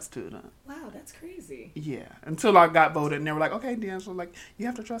was that student. Wow, that's crazy. Yeah, until I got voted, and they were like, "Okay, D'Angelo, like you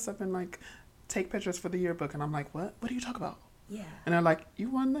have to dress up and like take pictures for the yearbook." And I'm like, "What? What are you talking about?" Yeah. And they're like, "You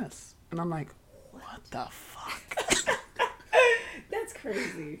won this," and I'm like, "What the fuck?" That's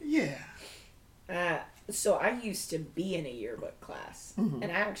crazy. Yeah. So I used to be in a yearbook class, and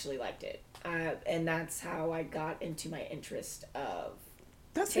I actually liked it. And that's how I got into my interest of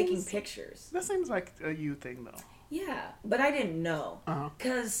taking pictures. That seems like a you thing, though. Yeah, but I didn't know. Uh-huh.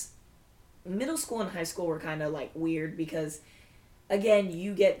 Because middle school and high school were kind of like weird because, again,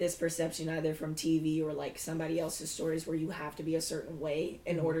 you get this perception either from TV or like somebody else's stories where you have to be a certain way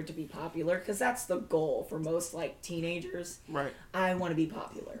in order to be popular. Because that's the goal for most like teenagers. Right. I want to be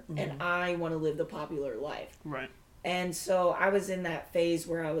popular and I want to live the popular life. Right. And so I was in that phase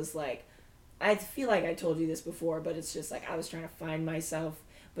where I was like, I feel like I told you this before, but it's just like I was trying to find myself,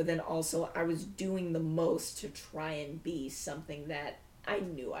 but then also I was doing the most to try and be something that I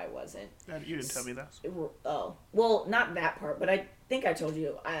knew I wasn't. You didn't tell me that. Oh, well, not that part, but I think I told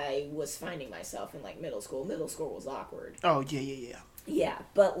you I was finding myself in like middle school. Middle school was awkward. Oh, yeah. Yeah,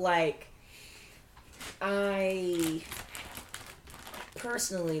 but like, I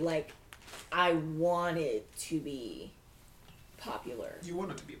personally, like, I wanted to be popular. You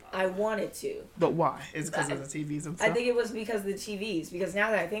wanted to be popular. I wanted to. But why? Is it because of the TVs and stuff? I think it was because of the TVs. Because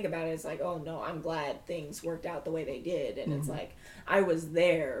now that I think about it, it's like, oh no, I'm glad things worked out the way they did. And it's like, I was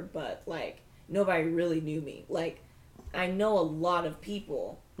there, but like, nobody really knew me. Like, I know a lot of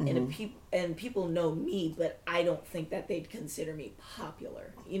people, and people know me, but I don't think that they'd consider me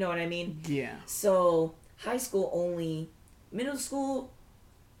popular. You know what I mean? Yeah. So, high school only. Middle school,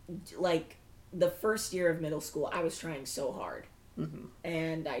 like, the first year of middle school, I was trying so hard.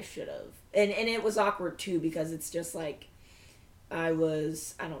 And I should have. And it was awkward, too, because it's just like, I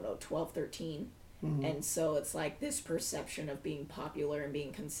was, I don't know, 12, 13. And so it's like this perception of being popular and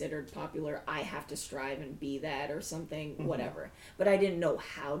being considered popular. I have to strive and be that or something, whatever. But I didn't know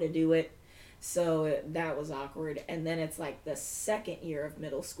how to do it. So that was awkward. And then it's like the second year of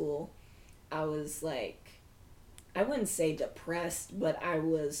middle school, I was like, I wouldn't say depressed, but I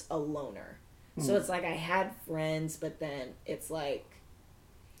was a loner. So it's like I had friends, but then it's like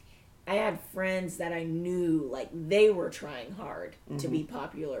I had friends that I knew like they were trying hard to be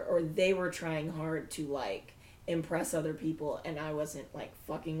popular, or they were trying hard to like impress other people, and I wasn't like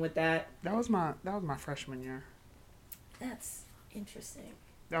fucking with that. That was my freshman year. That's interesting.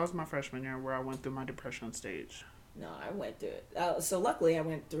 That was my freshman year where I went through my depression stage. No, I went through it. So luckily I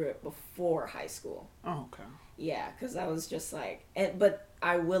went through it before high school. Oh, okay. Yeah, because I was just like, but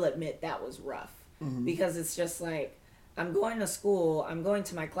I will admit that was rough because it's just like I'm going to school, I'm going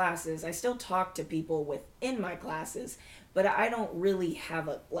to my classes, I still talk to people within my classes, but I don't really have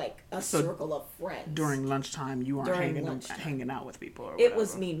a circle of friends. During lunchtime, you weren't hanging out with people. Or it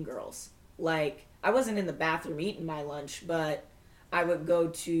was Mean Girls. Like I wasn't in the bathroom eating my lunch, but I would go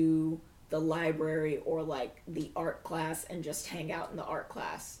to the library or like the art class and just hang out in the art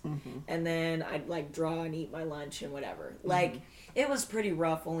class. And then I'd like draw and eat my lunch and whatever. Like it was pretty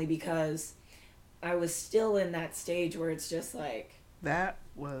rough only because I was still in that stage where it's just like. That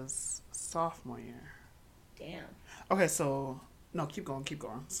was sophomore year. Damn. Okay, so no, keep going.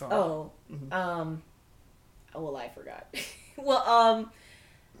 Sorry. Oh, well, I forgot. Well,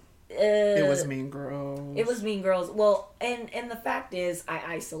 it was Mean Girls. It was Mean Girls. Well, and the fact is, I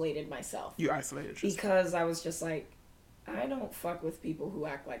isolated myself. You isolated yourself. Because I was just like, I don't fuck with people who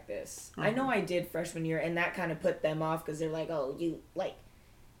act like this. I know I did freshman year, and that kind of put them off because they're like, oh, you,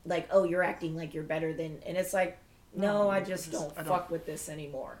 oh, you're acting like you're better than... And it's like, no, I just don't fuck with this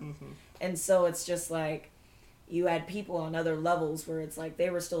anymore. And so it's just like, you had people on other levels where it's like, they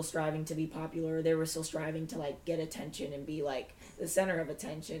were still striving to be popular, they were still striving to, like, get attention and be, like, the center of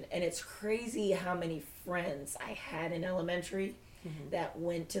attention. And it's crazy how many friends I had in elementary that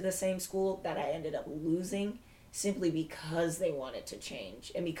went to the same school that I ended up losing simply because they wanted to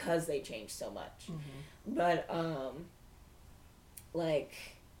change and because they changed so much. But, like,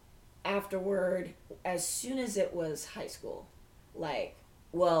 afterward, as soon as it was high school, like,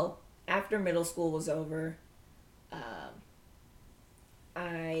 well, after middle school was over,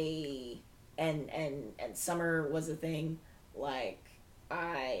 and summer was a thing, like,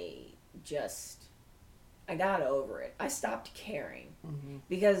 I got over it. I stopped caring.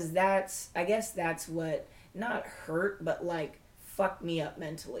 Because I guess that's what, not hurt, but, like, fucked me up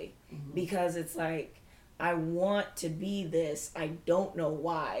mentally. Because it's like, I want to be this, I don't know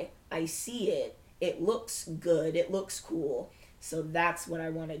why. I see it, it looks good, it looks cool, so that's what I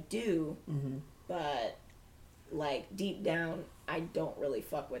want to do, but, like, deep down, I don't really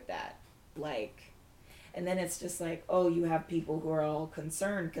fuck with that, like, and then it's just like, oh, you have people who are all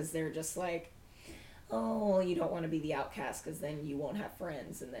concerned, because they're just like, oh, you don't want to be the outcast, because then you won't have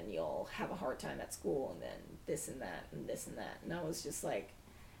friends, and then you'll have a hard time at school, and then this and that, and this and that, and I was just like,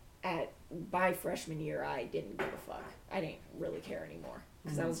 by freshman year, I didn't give a fuck, I didn't really care anymore.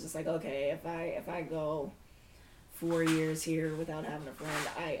 Because I was just like, okay, if I go 4 years here without having a friend,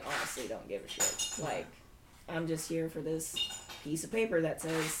 I honestly don't give a shit. Like, I'm just here for this piece of paper that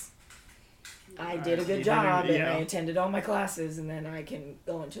says I did a good job and I attended all my classes, and then I can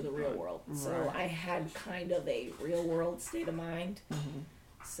go into the real world. Right. So I had kind of a real world state of mind. Mm-hmm.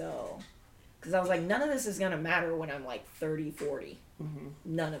 So, because I was like, none of this is going to matter when I'm like 30, 40. Mm-hmm.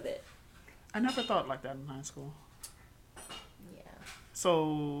 None of it. I never thought like that in high school. Yeah.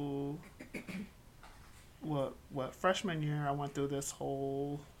 So, what freshman year I went through this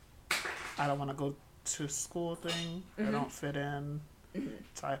whole I don't want to go to school thing. Mm-hmm. I don't fit in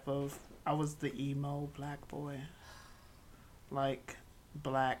type of. I was the emo black boy. Like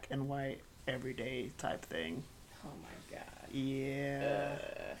black and white everyday type thing. Oh my god. Yeah.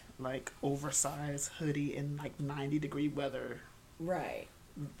 Like oversized hoodie in like 90-degree weather. Right.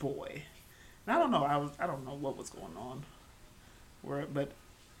 Boy. And I don't know. I don't know what was going on. But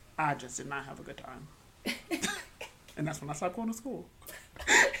I just did not have a good time. And that's when I stopped going to school.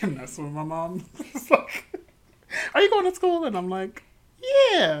 And that's when my mom was like, "Are you going to school?" And I'm like,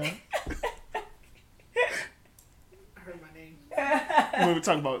 "Yeah." I heard my name. When we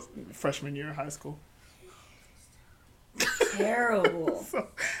talk about freshman year of high school. Terrible. So,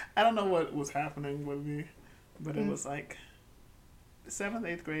 I don't know what was happening with me, but it was like 7th,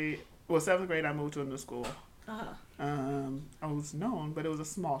 8th grade. Well, 7th grade, I moved to a new school. I was known, but it was a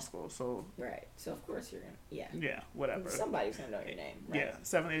small school, so. Right. So of course you're gonna. Yeah. Yeah. Whatever. Somebody's gonna know your name. Right? Yeah.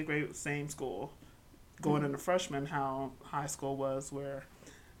 7th, 8th grade, same school. Going into freshman, how high school was, where,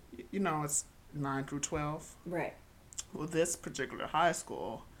 it's 9 through 12. Right. Well, this particular high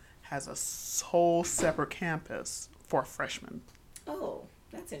school has a whole separate campus for freshmen. Oh,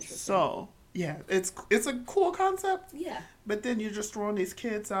 that's interesting. So, yeah, it's a cool concept. Yeah. But then you're just throwing these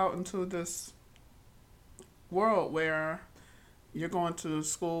kids out into this world where you're going to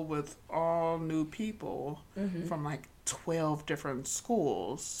school with all new people from like 12 different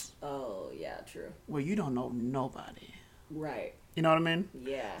schools. Oh, yeah, true. Where you don't know nobody. Right. You know what I mean?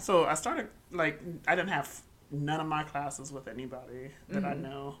 Yeah. So I started, I didn't have none of my classes with anybody that I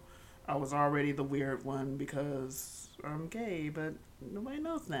know. I was already the weird one because I'm gay, but nobody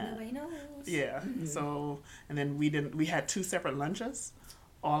knows that. Nobody knows. Yeah. So, and then we had 2 separate lunches.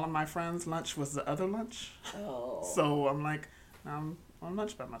 All of my friends' lunch was the other lunch. Oh. So I'm like, I'm on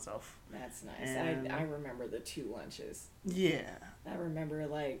lunch by myself. That's nice. I remember the 2 lunches. Yeah. I remember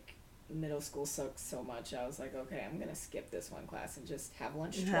middle school sucked so much. I was like, okay, I'm gonna skip this one class and just have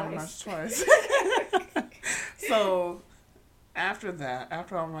lunch twice. Have lunch twice. So after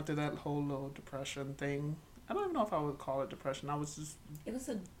I went through that whole little depression thing, I don't even know if I would call it depression. I was just. It was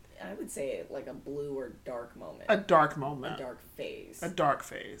I would say like a blue or dark moment. A dark moment. A dark phase. A dark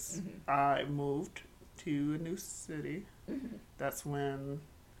phase. Mm-hmm. I moved to a new city. Mm-hmm. That's when,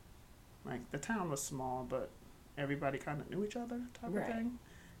 the town was small, but everybody kind of knew each other type of thing.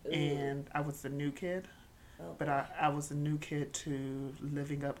 Ooh. And I was the new kid. Oh, but I was the new kid to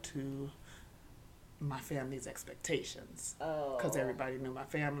living up to my family's expectations. Oh. Because everybody knew my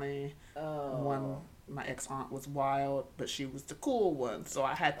family. Oh. My ex-aunt was wild, but she was the cool one. So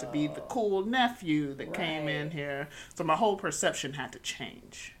I had to be the cool nephew that came in here. So my whole perception had to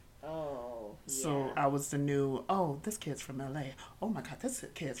change. Oh, yeah. So I was the new, this kid's from LA. Oh my God, this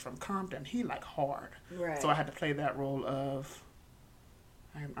kid's from Compton. He hard. Right. So I had to play that role of,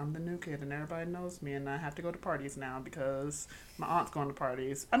 I'm the new kid and everybody knows me and I have to go to parties now because my aunt's going to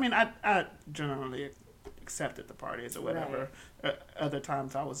parties. I mean, I generally accepted the parties or whatever. Right. Other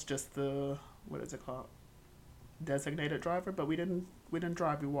times I was just the, what is it called? Designated driver, but we didn't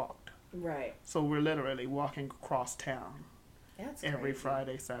drive, we walked. Right. So we're literally walking across town. That's every crazy.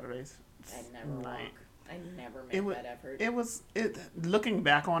 Friday, Saturdays. I never walk. I never made that effort. Looking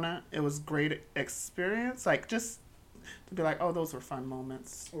back on it, it was great experience. Just to be like, those were fun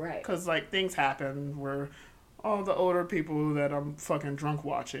moments. Right. Because, things happen where all the older people that I'm fucking drunk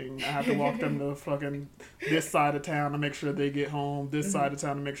watching, I have to walk them to fucking this side of town to make sure they get home, this side of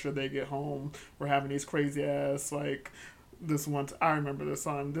town to make sure they get home. We're having these crazy ass, this one, I remember this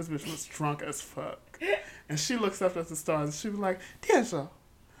song, this bitch was drunk as fuck. And she looks up at the stars and she was like, Tisha,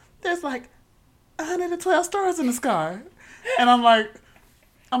 there's 112 stars in the sky. And I'm like,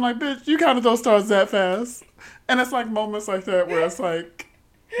 bitch, you counted those stars that fast. And it's moments like that where it's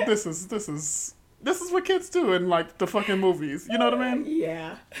this is what kids do in the fucking movies. You know what I mean?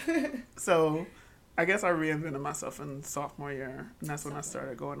 Yeah. So I guess I reinvented myself in sophomore year. And that's when I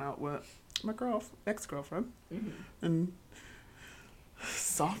started going out with my ex-girlfriend. Mm-hmm. And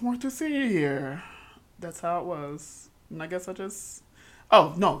sophomore through senior year, that's how it was. And I guess I just...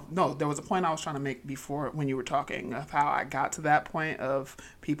 Oh, no. There was a point I was trying to make before when you were talking of how I got to that point of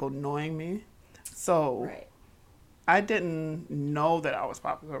people knowing me. So I didn't know that I was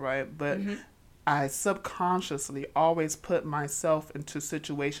popular, right? But I subconsciously always put myself into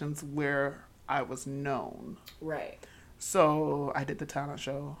situations where I was known. Right. So I did the talent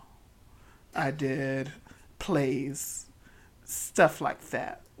show. I did plays, stuff like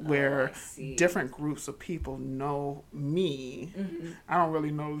that, where different groups of people know me. Mm-hmm. I don't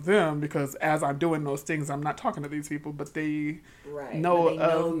really know them because as I'm doing those things, I'm not talking to these people, but they Right. know But they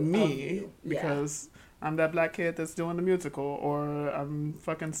know of me you. because I'm that black kid that's doing the musical, or I'm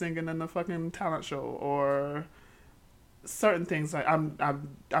fucking singing in the fucking talent show, or certain things like I'm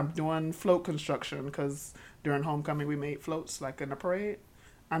doing float construction because during homecoming we made floats like in a parade.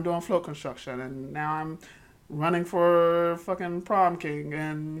 I'm doing float construction, and now I'm running for fucking prom king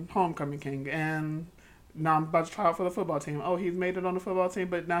and homecoming king, and now I'm about to try out for the football team. Oh, he's made it on the football team,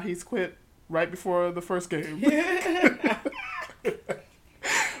 but now he's quit right before the first game.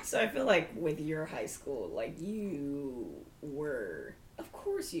 So I feel like with your high school, like you were, of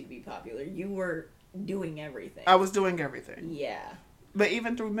course you'd be popular. You were doing everything. I was doing everything. Yeah. But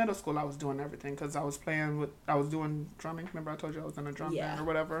even through middle school, I was doing everything because I was doing drumming. Remember I told you I was in a drum band or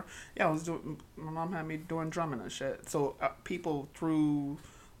whatever? Yeah, my mom had me doing drumming and shit. So people through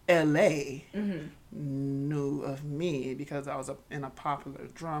LA knew of me because I was in a popular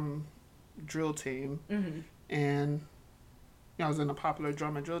drum drill team. And I was in a popular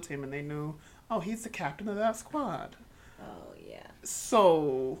drum and drill team, and they knew, oh, he's the captain of that squad. Oh, yeah.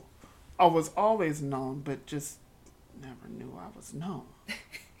 So I was always known, but just never knew I was known.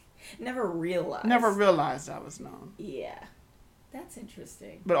 Never realized I was known. Yeah. That's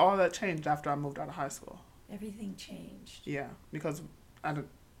interesting. But all that changed after I moved out of high school. Everything changed. Yeah, because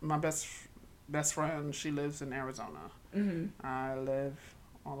my best friend, she lives in Arizona. I live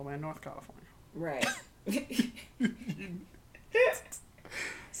all the way in North California. Right.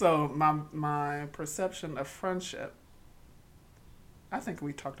 So my perception of friendship, I think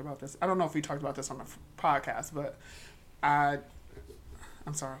we talked about this. I don't know if we talked about this on the podcast, but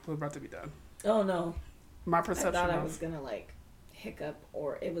I'm sorry, we're about to be done. Oh no. My perception. I thought I was gonna like hiccup,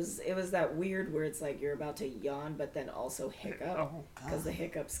 or it was that weird where it's like you're about to yawn but then also hiccup because the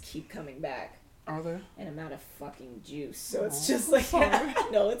hiccups keep coming back. Are they? And I'm out of fucking juice, so it's just like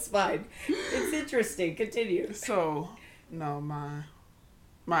no, it's fine. It's interesting. Continue. So, no,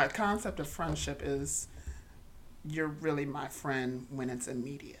 my concept of friendship is you're really my friend when it's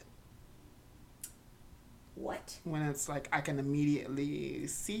immediate. What? When it's like I can immediately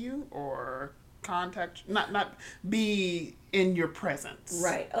see you or contact you, not be in your presence.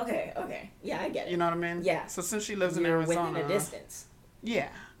 Right. Okay. Yeah, I get it. You know what I mean? Yeah. So since she lives in You're Arizona, within a distance. Yeah.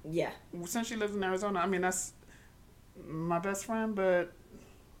 Yeah. Since she lives in Arizona, I mean that's my best friend, but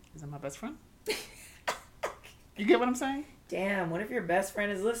is it my best friend? You get what I'm saying? Damn, what if your best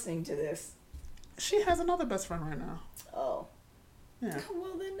friend is listening to this? She has another best friend right now. Oh. Yeah.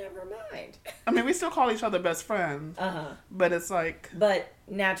 Well, then never mind. I mean, we still call each other best friends. But it's like... But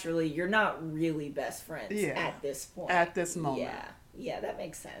naturally, you're not really best friends at this point. At this moment. Yeah. Yeah, that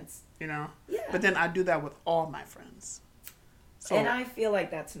makes sense. You know? Yeah. But then I do that with all my friends. So and I feel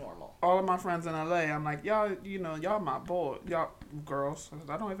like that's normal. All of my friends in LA, I'm like, y'all, y'all my boy. Y'all girls.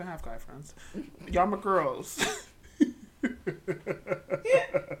 I don't even have guy friends. Y'all my girls.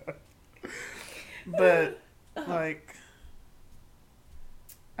 But, like...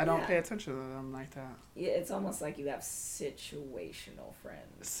 I don't pay attention to them like that. Yeah, it's almost like you have situational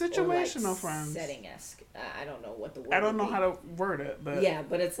friends. Situational friends. Setting-esque. I don't know what the word I don't know how to word it, but... Yeah,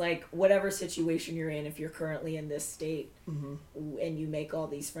 but it's like whatever situation you're in, if you're currently in this state and you make all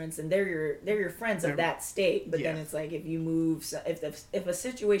these friends, and they're your friends of that state, but then it's like if you move... If a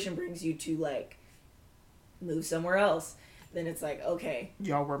situation brings you to, like, move somewhere else, then it's like, okay.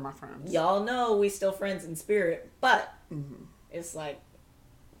 Y'all were my friends. Y'all know we still friends in spirit, but it's like...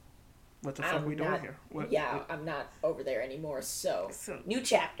 What the fuck we doing here? I'm not over there anymore. So new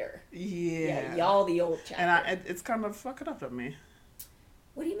chapter. Yeah. Y'all the old chapter. And it's kind of fucking up to me.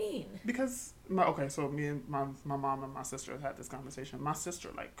 What do you mean? Because so me and my mom and my sister had this conversation. My sister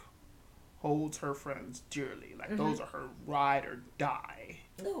like holds her friends dearly. Like those are her ride or die.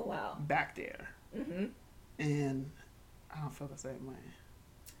 Oh wow. Back there. And I don't feel the same way.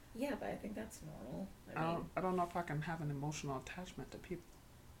 Yeah, but I think that's normal. I don't know if I can have an emotional attachment to people.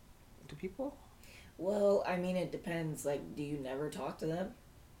 To people? Well, I mean, it depends. Like, do you never talk to them?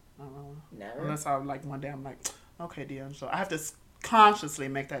 I don't know. Never? Unless I, like, one day I'm like, okay, D'Angelo. I have to consciously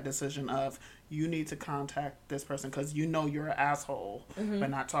make that decision of, you need to contact this person because you know you're an asshole by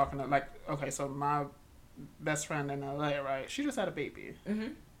not talking to, like, okay, so my best friend in LA, right? She just had a baby.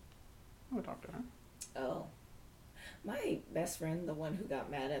 I'm going to talk to her. Oh. My best friend, the one who got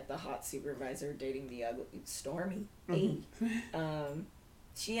mad at the hot supervisor dating the ugly Stormy,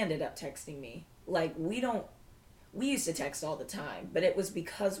 she ended up texting me like, we used to text all the time, but it was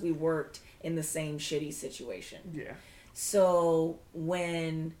because we worked in the same shitty situation. Yeah. So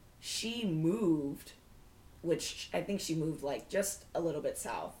when she moved, which I think she moved like just a little bit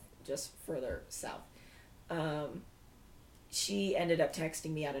south, just further south, she ended up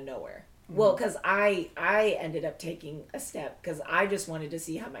texting me out of nowhere. Well, because I ended up taking a step because I just wanted to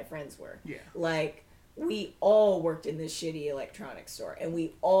see how my friends were. Yeah. Like, we all worked in this shitty electronics store, and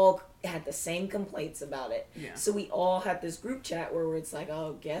we all had the same complaints about it. Yeah. So we all had this group chat where it's like,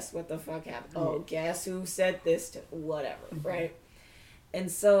 oh, guess what the fuck happened? Oh, guess who said this to whatever, right? And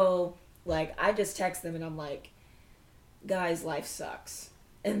so, like, I just text them, and I'm like, guys, life sucks.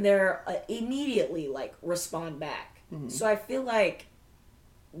 And they're immediately, like, respond back. So I feel like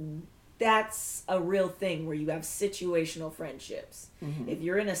that's a real thing where you have situational friendships. If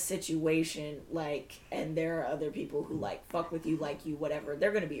you're in a situation, like, and there are other people who, like, fuck with you, like you, whatever,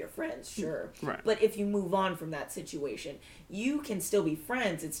 they're going to be your friends, sure. Right. But if you move on from that situation, you can still be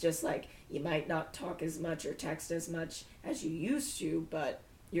friends. It's just, like, you might not talk as much or text as much as you used to, but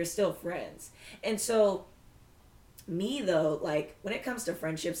you're still friends. And so, me, though, like, when it comes to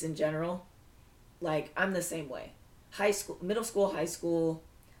friendships in general, like, I'm the same way. High school, middle school, high school,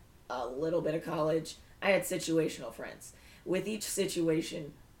 a little bit of college, I had situational friends. With each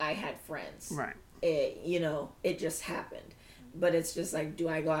situation, I had friends. Right. It just happened. But it's just like, do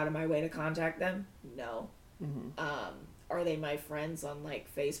I go out of my way to contact them? No. Are they my friends on,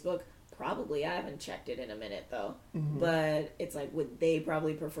 like, Facebook? Probably. I haven't checked it in a minute, though. But it's like, would they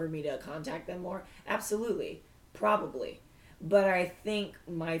probably prefer me to contact them more? Absolutely. Probably. But I think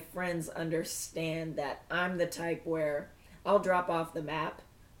my friends understand that I'm the type where I'll drop off the map,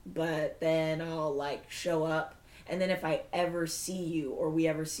 but then I'll, like, show up. And then if I ever see you or we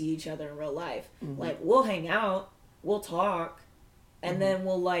ever see each other in real life, like, we'll hang out, we'll talk, and then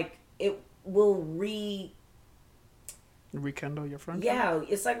we'll, like, we'll rekindle your friendship? Yeah,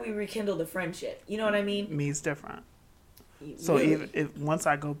 it's like we rekindle the friendship. You know what I mean? Me's different. So Really? even if once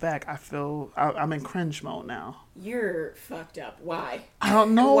I go back, I feel I'm in cringe mode now. You're fucked up. Why? I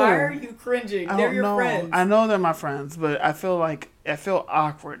don't know. Why are you cringing? I They're don't your know. friends. I know they're my friends, but I feel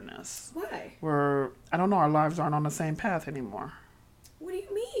awkwardness. Why? Where I don't know, our lives aren't on the same path anymore. What do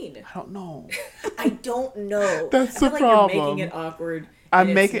you mean? I don't know. I don't know. That's I feel the like problem. You're making it awkward. I'm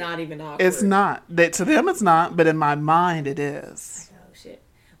and making it's not even awkward. It's not. To them, it's not, but in my mind, it is. Oh shit.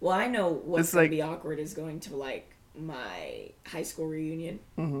 Well, I know what's It's gonna like- be awkward is going to, like, my high school reunion.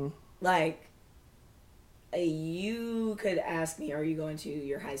 Mm-hmm. Like, you could ask me, are you going to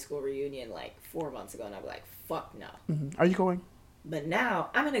your high school reunion, like, 4 months ago? And I'd be like, fuck no. Mm-hmm. Are you going? But now,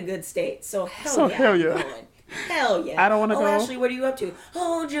 I'm in a good state, so hell So yeah, hell I'm yeah. going. Hell yeah. I don't wanna go. Ashley, what are you up to?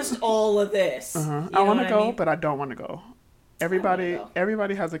 Oh, just all of this. Uh-huh. You I know want to what go, mean? but I don't want to go. Everybody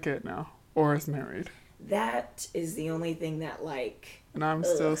go. has a kid now or is married. That is the only thing that, like... And I'm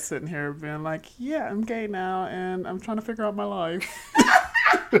still sitting here being like, yeah, I'm gay now and I'm trying to figure out my life.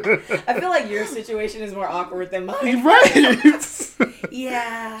 I feel like your situation is more awkward than mine. Right.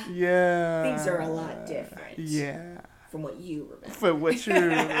 Yeah. Yeah. Things are a lot different. Yeah. From what you remember. For what you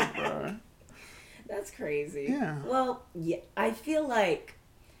remember. That's crazy. Yeah. Well, yeah, I feel like,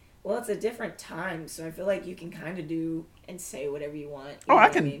 well, it's a different time, so I feel like you can kind of do and say whatever you want. You know I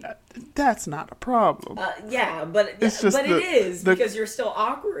what can. mean? That's not a problem. Yeah, but It's just it is because you're still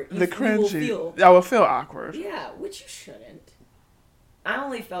awkward. The cringy. You will I will feel awkward. yeah, which you shouldn't. I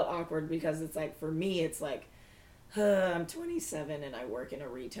only felt awkward because it's like, for me, it's like, I'm 27 and I work in a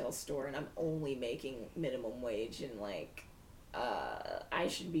retail store and I'm only making minimum wage and, like, I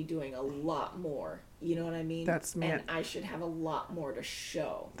should be doing a lot more. You know what I mean? That's me. And I should have a lot more to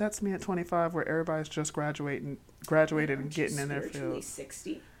show. That's me at 25, where everybody's just graduated and getting in their Spiritually field.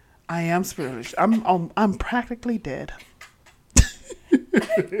 60. I am spiritually. I'm practically dead.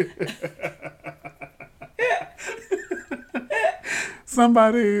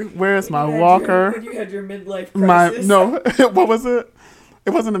 Somebody, where's my walker? When you had your midlife My crisis. no, what was it? It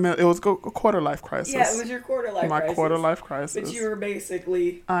wasn't a minute. It was a quarter life crisis. Yeah, it was your quarter life crisis. My quarter life crisis. But you were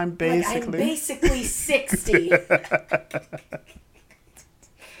basically... I'm basically 60. That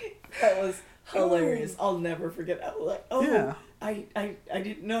was hilarious. I'll never forget. I was like, oh, Yeah. I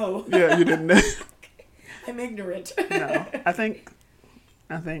didn't know. Yeah, you didn't know. I'm ignorant. No, I think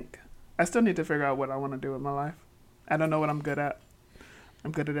I still need to figure out what I want to do with my life. I don't know what I'm good at.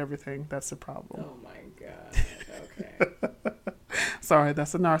 I'm good at everything. That's the problem. Oh my god. Okay. Sorry,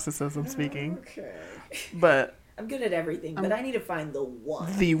 that's the narcissism speaking. Okay. But I'm good at everything, but I need to find the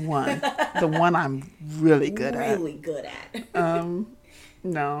one. the one I'm really good at. Really good at.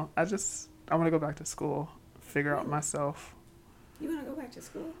 No, I want to go back to school, figure out myself. You want to go back to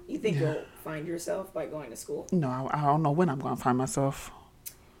school? You think you'll find yourself by going to school? No, I don't know when I'm going to find myself.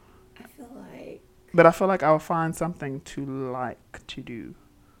 I feel like... But I feel like I'll find something to like to do.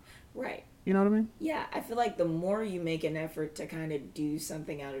 Right. You know what I mean? Yeah, I feel like the more you make an effort to kind of do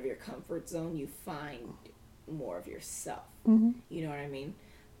something out of your comfort zone, you find more of yourself. Mm-hmm. You know what I mean?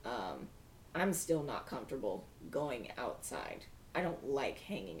 I'm still not comfortable going outside. I don't like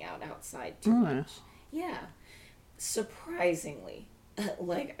hanging out outside too much. Yeah. Surprisingly,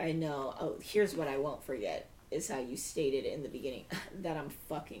 like I know, here's what I won't forget, is how you stated in the beginning that I'm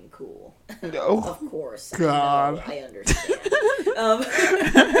fucking cool. Oh, of course. God. I understand.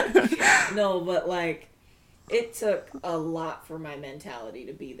 No, but like, it took a lot for my mentality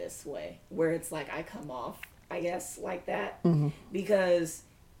to be this way, where it's like I come off, I guess, like that. Mm-hmm. Because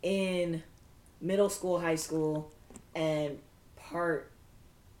in middle school, high school, and part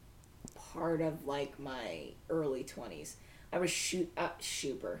of like my early 20s, I was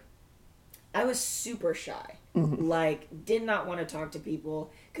I was super shy. Mm-hmm. Like, did not want to talk to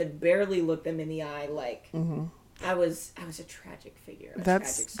people, could barely look them in the eye. Like, I was a tragic figure.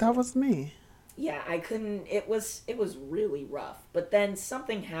 That was me. Yeah, I couldn't. It was really rough. But then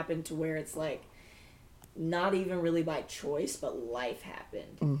something happened to where it's like, not even really by choice, but life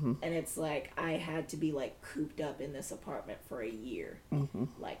happened. Mm-hmm. And it's like, I had to be like cooped up in this apartment for a year. Mm-hmm.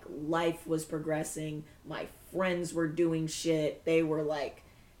 Like, life was progressing. My friends were doing shit. They were like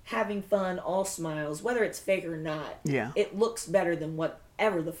having fun, all smiles, whether it's fake or not. Yeah. It looks better than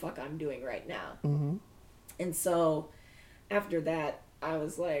whatever the fuck I'm doing right now. Mm-hmm. And so after that, I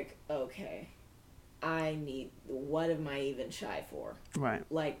was like, okay, what am I even shy for? Right.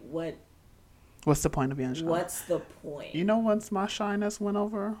 Like, What's the point of being shy? what's the point? You know, once my shyness went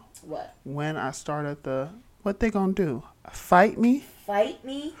over, What? when I started what they gonna do? Fight me? Fight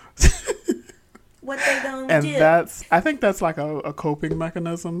me? What they gonna And do? I think that's like a coping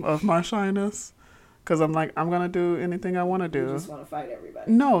mechanism of my shyness. Because I'm like, I'm going to do anything I want to do. You just want to fight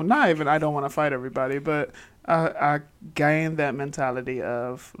everybody. No, not even I don't want to fight everybody. But I gained that mentality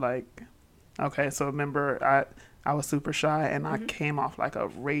of like, okay, so remember, I was super shy and I came off like a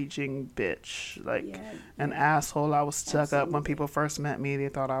raging bitch. Like an asshole. I was stuck up when people first met me. They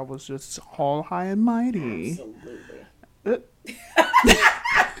thought I was just all high and mighty. Absolutely.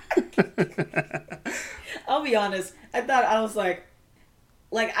 I'll be honest. I was like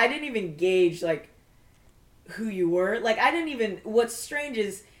I didn't even gauge like who you were. Like I didn't even. What's strange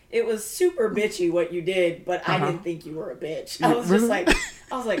is it was super bitchy what you did, but I didn't think you were a bitch. I was just like,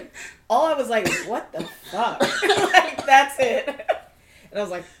 all I was like, what the fuck? Like that's it. And I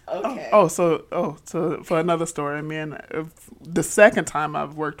was like, okay. So for another story, the second time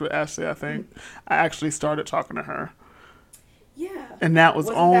I've worked with Ashley, I think I actually started talking to her. Yeah. And that was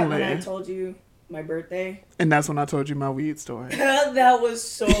Wasn't only. that when I told you my birthday? And that's when I told you my weed story. That was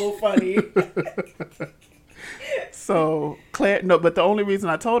so funny. So Claire, no, but the only reason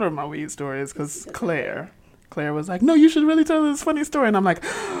I told her my weed story is because Claire was like, no, you should really tell this funny story. And I'm like,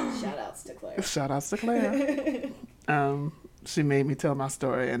 shout outs to Claire. She made me tell my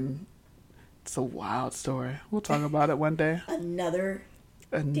story, and it's a wild story. We'll talk about it one day. Another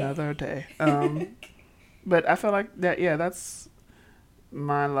day. But I feel like that, yeah, that's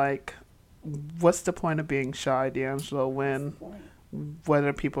my, like, what's the point of being shy, D'Angelo, when what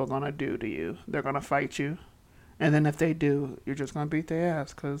are people going to do to you? They're going to fight you. And then if they do, you're just going to beat their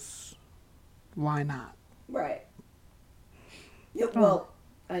ass, because why not? Right. Yeah, well,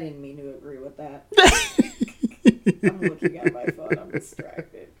 I didn't mean to agree with that. I'm looking at my phone. I'm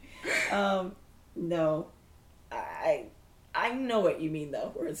distracted. No. I know what you mean,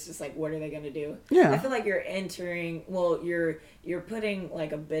 though, where it's just like, what are they going to do? Yeah. I feel like you're putting,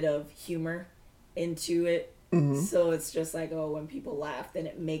 like, a bit of humor into it. Mm-hmm. So it's just like, oh, when people laugh, then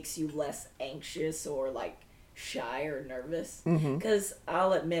it makes you less anxious or, like, shy or nervous. Because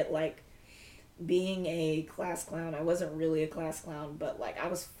I'll admit, like, being a class clown, I wasn't really a class clown, but, like, I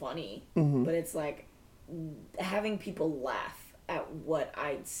was funny. But it's like, having people laugh at what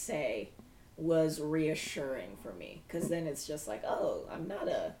I'd say was reassuring for me, because then it's just like, oh, I'm not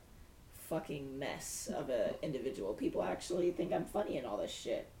a fucking mess of an individual. People actually think I'm funny and all this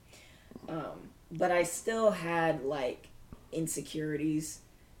shit. But I still had like insecurities,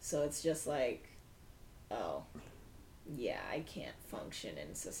 so it's just like, oh yeah, I can't function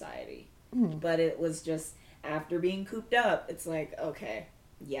in society. But it was just after being cooped up, it's like, okay,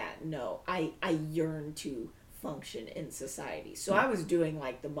 yeah, no, I yearn to function in society. So I was doing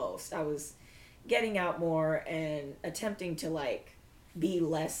like the most. I was getting out more and attempting to like be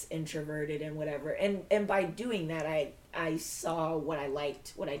less introverted and whatever. And by doing that, I saw what I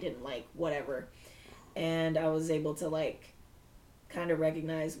liked, what I didn't like, whatever. And I was able to like kind of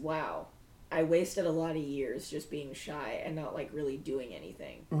recognized, wow, I wasted a lot of years just being shy and not like really doing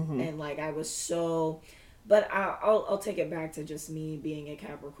anything. And like I was so, but I'll take it back to just me being a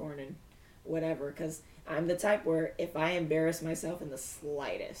Capricorn and whatever, because I'm the type where if I embarrass myself in the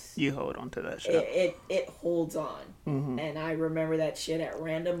slightest, you hold on to that shit. It holds on, and I remember that shit at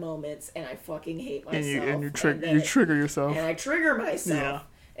random moments, and I fucking hate myself. And you trigger yourself, and I trigger myself, Yeah.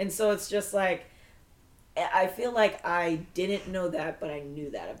 and so it's just like I feel like I didn't know that, but I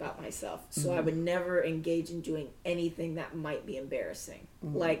knew that about myself, so I would never engage in doing anything that might be embarrassing.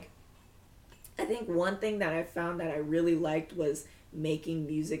 Like, I think one thing that I found that I really liked was making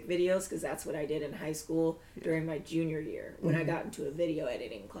music videos, because that's what I did in high school during my junior year when I got into a video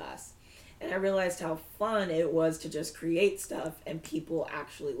editing class. And I realized how fun it was to just create stuff and people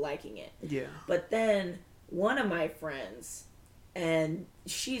actually liking it. Yeah. But then one of my friends, and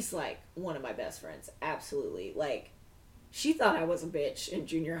she's like one of my best friends, absolutely. Like, she thought I was a bitch in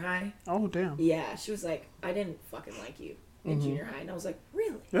junior high. Oh, damn. Yeah, she was like, I didn't fucking like you in junior high. And I was like,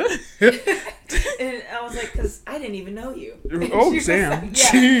 really? And I was like, because I didn't even know you. Oh, damn. Like,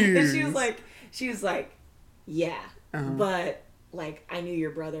 yeah. Jeez. And she was like, yeah, but like I knew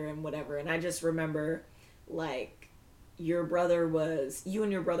your brother and whatever. And I just remember, like, you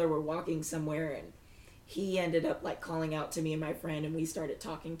and your brother were walking somewhere, and he ended up like calling out to me and my friend, and we started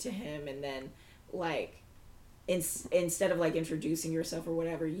talking to him. And then like instead of like introducing yourself or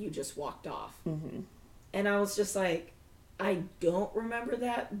whatever, you just walked off. And I was just like, I don't remember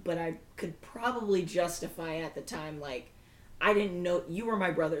that, but I could probably justify at the time, like, I didn't know you were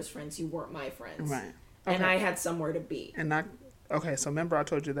my brother's friends, you weren't my friends. Right. Okay. And I had somewhere to be. Okay, so remember I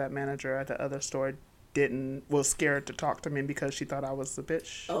told you that manager at the other store was scared to talk to me because she thought I was a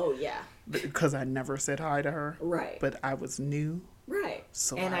bitch? Oh, yeah. Because I never said hi to her. Right. But I was new. Right.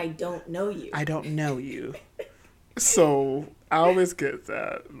 So I don't know you. I don't know you. So I always get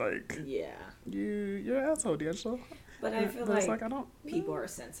that. Like, yeah. You're an asshole, D'Angelo. But I feel like I don't people are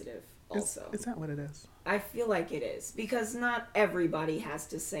sensitive also. Is that what it is? I feel like it is. Because not everybody has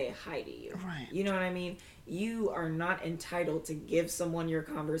to say hi to you. Right. You know what I mean? You are not entitled to give someone your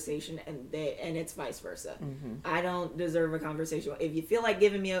conversation and it's vice versa. I don't deserve a conversation. If you feel like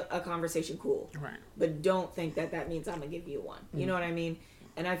giving me a conversation, cool. Right. But don't think that means I'm going to give you one. You know what I mean?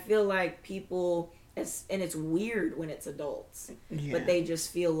 And I feel like people, and it's weird when it's adults, but they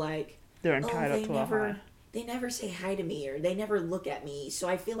just feel like they're entitled to a hi. They never say hi to me, or they never look at me, so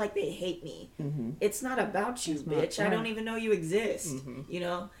I feel like they hate me. It's not about you, bitch. I don't even know you exist, you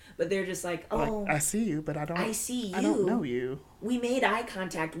know? But they're just like, oh. Like, I see you, but I see you. I don't know you. We made eye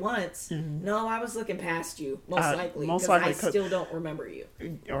contact once. No, I was looking past you, most likely. Most because likely, I still don't remember you.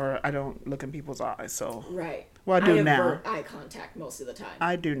 Or I don't look in people's eyes, so. Right. Well, I do now. avert eye contact most of the time.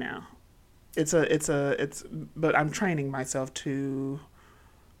 I do now. But I'm training myself to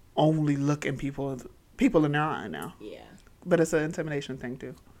only look in people in their eye now. Yeah. But it's an intimidation thing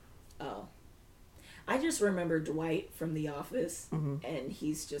too. Oh. I just remember Dwight from The Office, and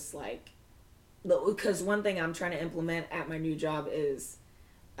he's just like, because one thing I'm trying to implement at my new job is,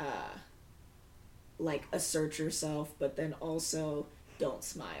 like, assert yourself, but then also don't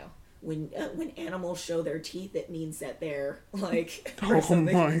smile. When animals show their teeth, it means that they're like, or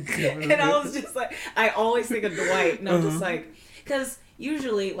something. My God. And I was just like, I always think of Dwight, and I'm just like, because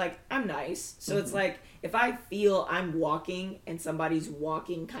usually, like, I'm nice, so it's like, if I feel I'm walking and somebody's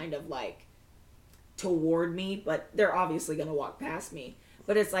walking kind of like toward me, but they're obviously going to walk past me,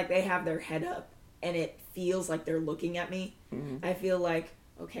 but it's like they have their head up and it feels like they're looking at me. I feel like,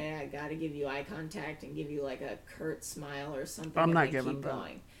 okay, I got to give you eye contact and give you like a curt smile or something. I'm not keep giving that.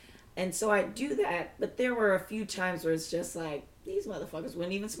 going. And so I do that, but there were a few times where it's just like, these motherfuckers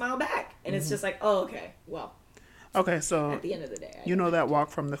wouldn't even smile back. And it's just like, oh, okay, well. Okay, so at the end of the day, you know that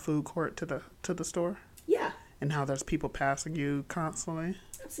walk from the food court to the store? Yeah. And how there's people passing you constantly?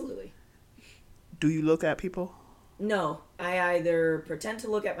 Absolutely. Do you look at people? No. I either pretend to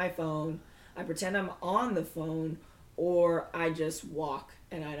look at my phone, I pretend I'm on the phone, or I just walk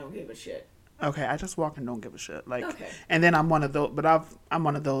and I don't give a shit. Okay, I just walk and don't give a shit. Like, okay. And then I'm one of those, but I'm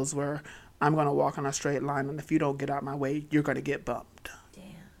one of those where I'm gonna walk on a straight line, and if you don't get out my way, you're gonna get bumped. Damn.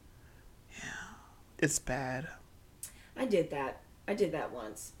 Yeah, it's bad. I did that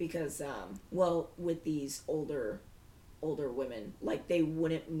once because, with these older women, like, they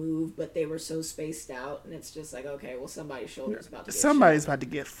wouldn't move, but they were so spaced out, and it's just like, okay, well, somebody's shoulder's about to get Somebody's about to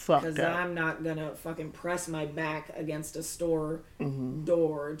get fucked up. Because I'm not gonna fucking press my back against a store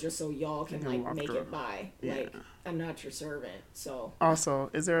door just so y'all can, like, make it by. Yeah. Like, I'm not your servant, so.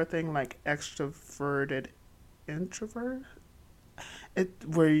 Also, is there a thing like extroverted introvert?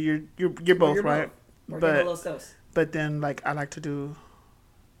 Where you're both, right? Both. But But then, like, I like to do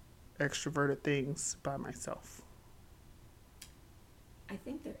extroverted things by myself. I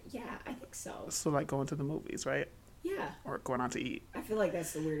think I think so. So, like, going to the movies, right? Yeah. Or going out to eat. I feel like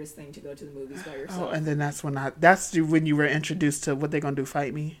that's the weirdest thing, to go to the movies by Oh, yourself. and then that's when you were introduced to what they gonna do,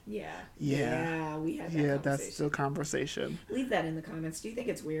 fight me? Yeah. Yeah. Yeah, we had that Yeah, conversation. that's the conversation. Leave that in the comments. Do you think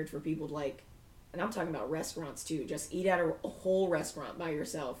it's weird for people to, like, and I'm talking about restaurants too, just eat at a whole restaurant by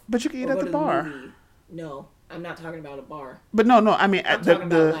yourself? But you can eat or at go the to bar. movie? No, I'm not talking about a bar. But no, I mean I'm at talking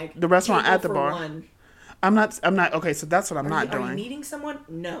about, like, the restaurant table at the for bar. one. I'm not okay, so that's what I'm not Are you doing. meeting someone?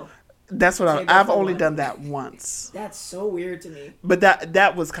 No. That's what table I've for only one? done that once. That's so weird to me. But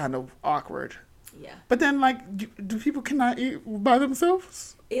that was kind of awkward. Yeah. But then, like, do people cannot eat by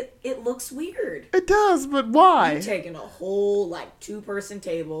themselves? It looks weird. It does, but why? You taking a whole, like, 2-person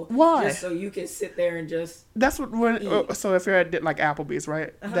table. Why? Just so you can sit there and just... That's what when. Eat. So if you're at like Applebee's,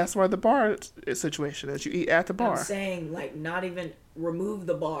 right? Uh-huh. That's where the bar situation is. You eat at the bar. I'm saying, like, not even remove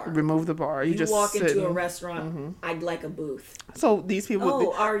the bar. Remove the bar. You just walk sit into a and- restaurant, I'd like a booth. So these people.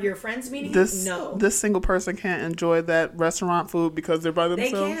 Oh, are your friends meeting? This No. this single person can't enjoy that restaurant food because they're by They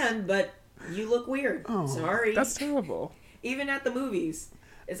themselves. can, but you look weird. Oh, Sorry. that's terrible. Even at the movies.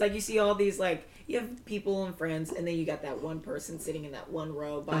 It's like you see all these, like, you have people and friends, and then you got that one person sitting in that one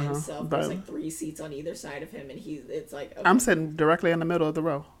row by himself. by There's, him. like, 3 seats on either side of him, and it's like, okay, I'm sitting directly in the middle of the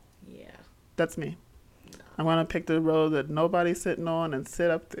row. yeah. That's me. I'm gonna pick the row that nobody's sitting on and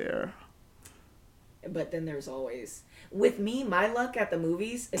sit up there. But then there's always, with me, my luck at the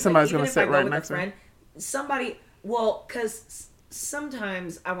movies, it's Somebody's like, even gonna if sit I go right with next a to friend, somebody, well, because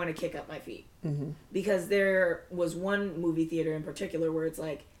sometimes I want to kick up my feet. Mm-hmm. Because there was one movie theater in particular where it's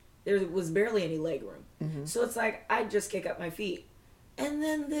like, there was barely any leg room. Mm-hmm. So it's like, I just kick up my feet. And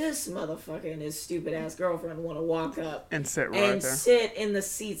then this motherfucker and his stupid ass girlfriend want to walk up And sit right and there. sit in the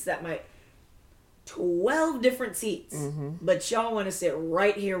seats that 12 different seats. Mm-hmm. But y'all want to sit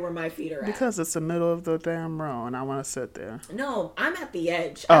right here where my feet are at. Because it's the middle of the damn row, and I want to sit there. No, I'm at the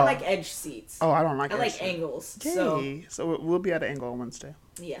edge. Oh. I like edge seats. Oh, I don't like. I that like shit. angles. Yay. So we'll be at an angle on Wednesday.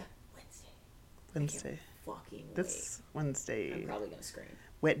 Yeah. Wednesday. Fucking wait. This Wednesday. I'm probably gonna scream.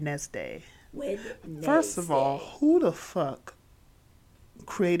 Wednesday. Wednesday. First of all, who the fuck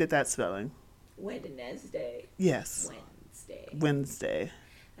created that spelling? Wednesday. Yes. Wednesday. Wednesday.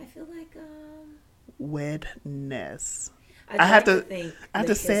 I feel like Wedness. I'd I have like to- think I have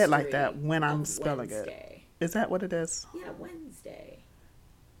the to say it like history that when I'm of spelling it. Wednesday. Is that what it is? Yeah, Wednesday.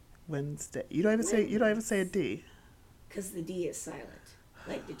 Wednesday. You don't even say a D. Because the D is silent,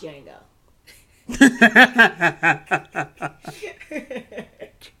 like the Django.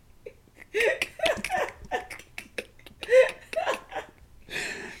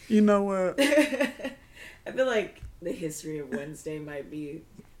 You know what? I feel like the history of Wednesday might be,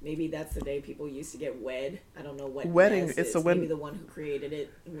 maybe that's the day people used to get wed. I don't know what Wedding, Nez it's is. a wed- Maybe the one who created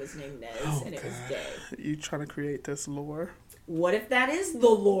it was named Nez, Oh, and it was God. gay. You trying to create this lore? What if that is the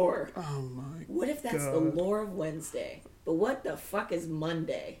lore? Oh my. What if that's the God. lore of Wednesday? But what the fuck is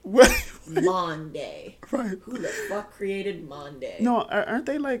Monday? What? Monday. Right. Who the fuck created Monday? No, aren't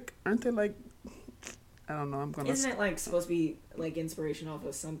they like? I don't know. I'm gonna. Isn't it like supposed to be like inspiration off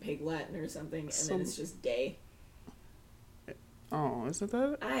of some pig Latin or something, and then it's just day? Oh, is it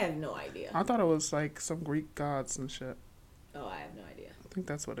that? I have no idea. I thought it was like some Greek gods and shit. Oh, I have no idea. I think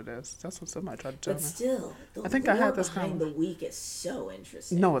that's what it is. That's what somebody tried to tell But me. still, the I think I lore had this behind conver- the week is so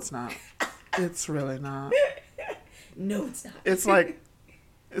interesting. No, it's not. It's really not. No, it's not. It's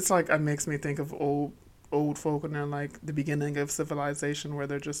like it makes me think of old folk and they're like the beginning of civilization where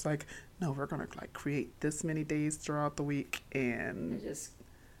they're just like, no, we're gonna like create this many days throughout the week and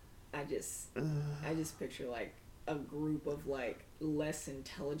I just picture like a group of like less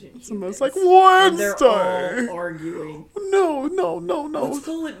intelligent humans. someone's like and they're Wednesday. all arguing. No. Let's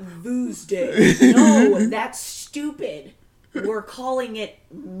call it Tuesday. No, that's stupid. We're calling it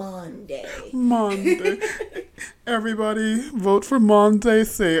Monday. Monday. Everybody vote for Monday.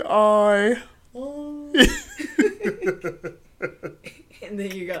 Say aye. And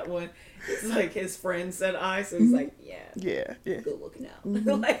then you got one. It's like his friend said I, so he's like, yeah, Yeah. good looking out.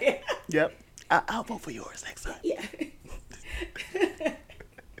 Mm-hmm. Like, Yep. I'll vote for yours next time. yeah.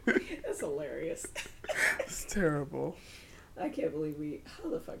 That's hilarious. It's terrible. I can't believe how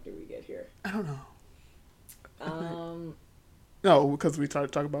the fuck did we get here? I don't know. Oh No, because we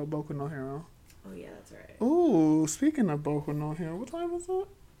started talking about Boku no Hero. yeah, that's right. Ooh, speaking of Boku no Hero, what time is it?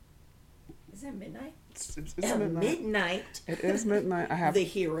 Is it midnight? It's At midnight. midnight. It is midnight. I have The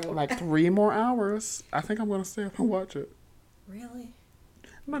hero. like 3 more hours. I think I'm gonna stay up and watch it. Really?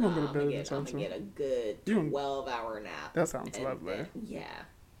 I'm not gonna go to I'm bed gonna anytime get a soon. good You don't- 12-hour nap. That sounds And lovely. yeah.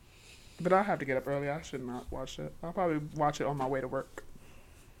 But I'll have to get up early. I should not watch it. I'll probably watch it on my way to work.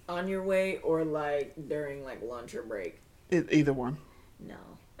 On your way or like during like lunch or break? Either one. No.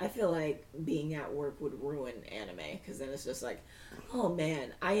 I feel like being at work would ruin anime because then it's just like, oh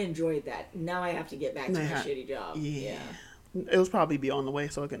man, I enjoyed that. Now I have to get back to my shitty job. Yeah. It'll probably be on the way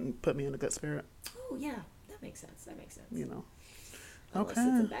so it can put me in a good spirit. Oh yeah, that makes sense. You know. Unless okay.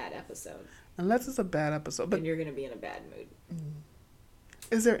 it's a bad episode. Unless it's a bad episode. But then you're going to be in a bad mood.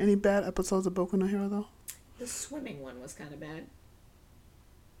 Is there any bad episodes of Boku no Hero though? The swimming one was kind of bad.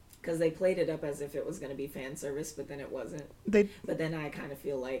 Because they played it up as if it was going to be fan service, but then it wasn't. But then I kind of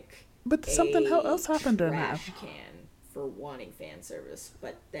feel like but something else happened during that. Trash can for wanting fan service,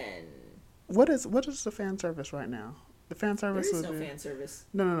 but then what is the fan service right now? The fan service there is no fan service.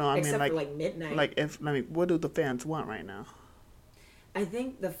 No. I except mean, for like midnight. Like what do the fans want right now? I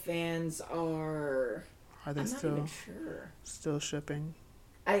think the fans are. Are they I'm still not even sure. Still shipping?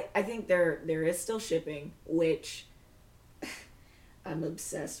 I think there is still shipping, which. I'm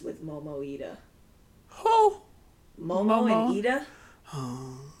obsessed with Momo Ida. Who? Momo and Ida?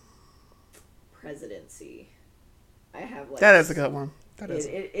 Presidency. I have like... That is a good one.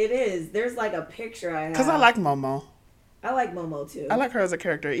 It is. There's like a picture I have. Because I like Momo. I like Momo too. I like her as a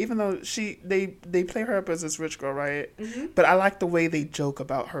character, even though they play her up as this rich girl, right? Mm-hmm. But I like the way they joke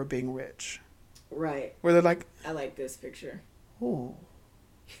about her being rich. Right. Where they're like... I like this picture. Ooh.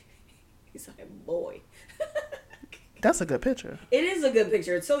 He's like, boy. That's a good picture. It is a good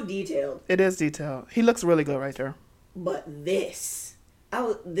picture. It's so detailed. It is detailed. He looks really good right there. But this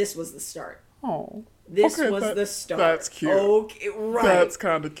was the start. Oh. This was the start. That's cute. Okay, right. That's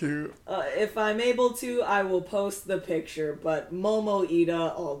kind of cute. If I'm able to, I will post the picture. But Momo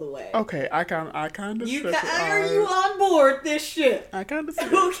Ida all the way. Okay, I kind of. Are you on board this shit? I kind of see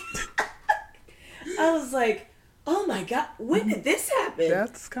it. I was like, oh my god, when did this happen?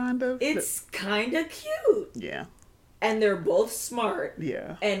 That's kind of. It's kind of cute. Yeah. And they're both smart.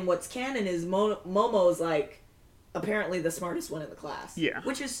 Yeah. And what's canon is Momo's like apparently the smartest one in the class. Yeah.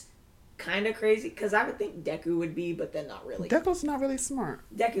 Which is kind of crazy because I would think Deku would be, but then not really. Deku's not really smart.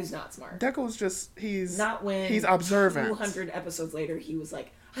 Deku's not smart. Deku's just he's he's observant. 200 episodes later, he was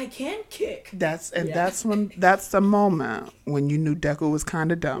like, I can kick. That's the moment when you knew Deku was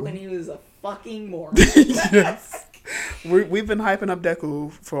kind of dumb. When he was a fucking moron. Yes. We've been hyping up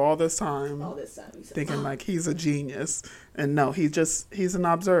Deku for all this time. Thinking like he's a genius. And no, he's an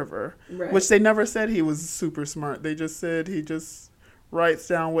observer. Right. Which they never said he was super smart. They just said he just writes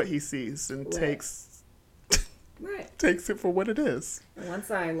down what he sees and takes it for what it is. And once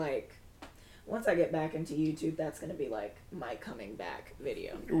I get back into YouTube, that's going to be like my coming back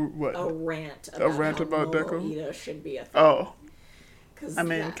video. What? A rant about Deku? Ida should be a thing. Oh. I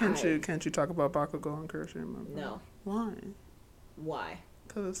mean, can't you talk about Bakugo and Kirishima? No. Why?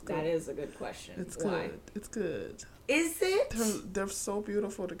 Because it's good. That is a good question. It's Why? good. It's good. Is it? They're so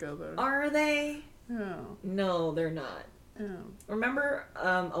beautiful together. Are they? Yeah. No, they're not. Yeah. Remember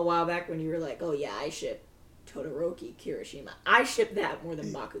a while back when you were like, oh yeah, I ship Todoroki, Kirishima. I ship that more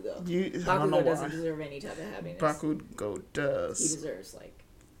than Bakugo. Bakugo doesn't deserve any type of happiness. Bakugo does. He deserves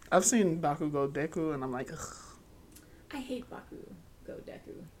I've seen Bakugo Deku and I'm like, ugh. I hate Bakugo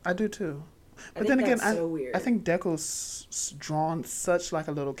Deku. I do too. But then again, so weird. I think Deku's drawn such like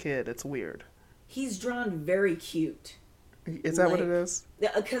a little kid. It's weird. He's drawn very cute. Is that what it is?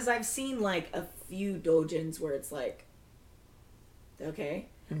 Because I've seen like a few doujins where it's like, okay,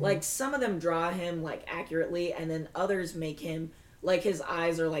 like some of them draw him like accurately, and then others make him like his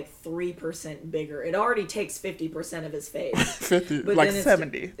eyes are like 3% bigger. It already takes 50% of his face. 50, but like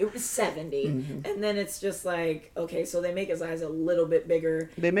 70. It was 70, and then it's just like, okay, so they make his eyes a little bit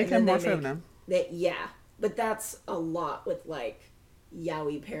bigger. They make him more feminine. Yeah, but that's a lot with like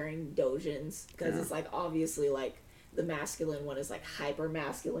yaoi pairing doujins because it's like obviously like the masculine one is like hyper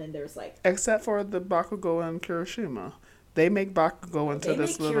masculine. There's like except for the Bakugo and Kirishima. They make Bakugo into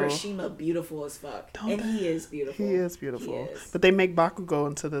this little... They make Kirishima beautiful as fuck. And he is beautiful. He is beautiful. But they make Bakugo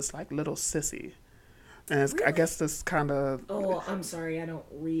into this, like, little sissy. And it's, really? I guess this kind of... Oh, I'm sorry. I don't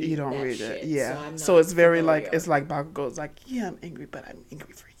read You don't read shit, it. Yeah. So it's very, like... It's like Bakugo's like, yeah, I'm angry, but I'm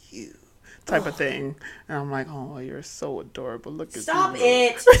angry for you. Type of thing. And I'm like, oh, you're so adorable. Look at you. Stop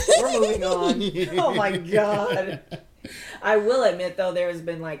it! We're moving on. Oh, my God. I will admit, though, there's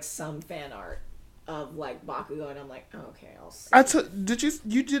been, like, some fan art of like Bakugo, and I'm like, oh, okay, I'll see. Did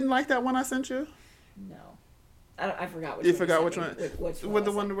you didn't like that one I sent you? No, I forgot which. You one forgot which one? Which with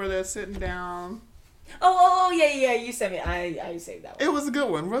the one where they're sitting down. Oh yeah. You sent me. I saved that one. It was a good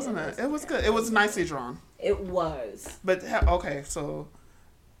one, wasn't it? It was good. It was nicely drawn. It was. But okay, so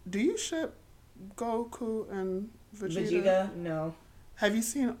do you ship Goku and Vegeta? No. Have you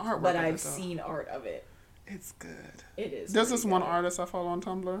seen artwork? But of I've it, though? seen art of it. It's good. It is. There's this pretty one good. artist I follow on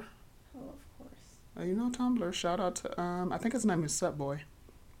Tumblr. Oh, of course. You know Tumblr. Shout out to I think his name is Supboy.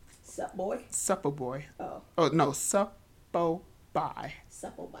 Sup, boy? Supple Boy. Oh, Oh no, Suppo Bye.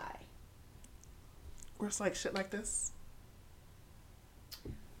 supple by. Where it's like shit like this.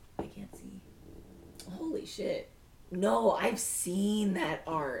 I can't see. Holy shit. No, I've seen that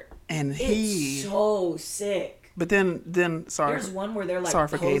art. And It's so sick. But then sorry. There's one where they're like sorry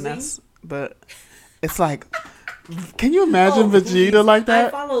for posing. gayness, but it's like, can you imagine Vegeta please. like I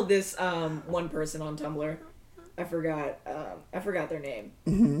that? followed this one person on Tumblr. I forgot their name,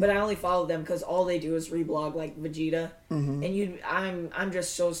 but I only followed them because all they do is reblog like Vegeta, and I'm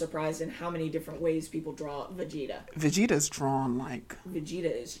just so surprised in how many different ways people draw Vegeta. Vegeta's drawn like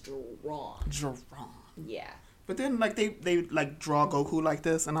Vegeta is drawn. Yeah, but then like they like draw Goku like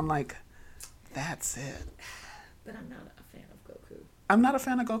this, and I'm like, that's it. but I'm not a fan of Goku. I'm not a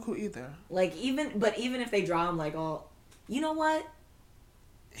fan of Goku either. Like even if they draw him like all, you know what?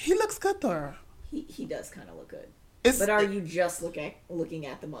 He looks good though. He does kind of look good. It's, But are you just looking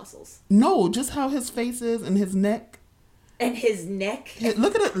at the muscles no, just how his face is and his neck. and his neck?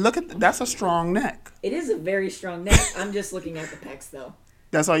 Look at it. Look at that's a strong neck. It is a very strong neck. I'm just looking at the pecs though.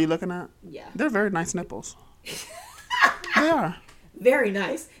 That's all you're looking at. Yeah, They're very nice nipples. They are. very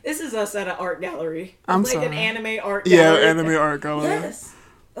nice. This is us at an art gallery. I'm like sorry. an anime art Yeah, gallery. anime art gallery. Yes.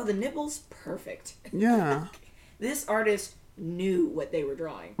 Oh, the nipples, perfect. Yeah. This artist knew what they were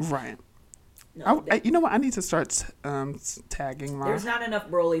drawing. Right. No, You know what? I need to start tagging my. there's not enough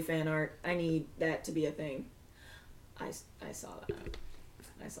Broly fan art. I need that to be a thing. I saw that.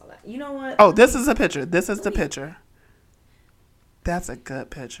 I saw that. You know what? Oh, this is a picture. This is the picture. That's a good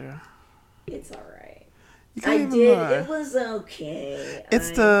picture. It's all right. You I can't even did. lie. It was okay.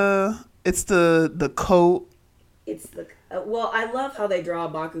 It's the coat. It's the well. I love how they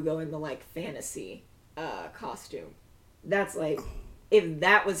draw Bakugo in the like fantasy costume. That's like if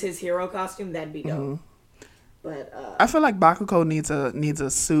that was his hero costume, that'd be dope. Mm-hmm. But I feel like Bakugo needs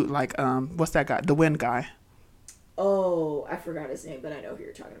a suit like what's that guy? The Wind guy. oh, I forgot his name, but I know who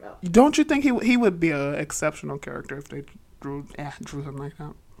you're talking about. Don't you think he would be an exceptional character if they drew him like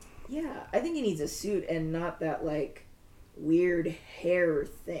that? Yeah, I think he needs a suit and not that like weird hair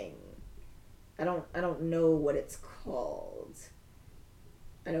thing. I don't know what it's called.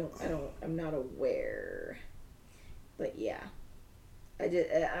 I'm not aware. But yeah. I just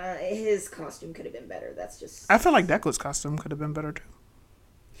his costume could have been better. That's just I feel like Deku's costume could have been better too.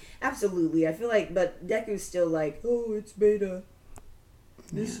 absolutely. I feel like but Deku's still like, "Oh, it's beta.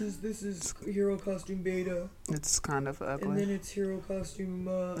 This is hero costume beta, It's kind of ugly. and then it's hero costume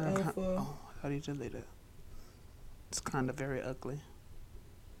alpha." Oh, how do you delete it? It's kind of very ugly.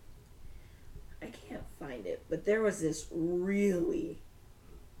 I can't find it, but there was this really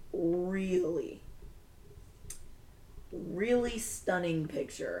stunning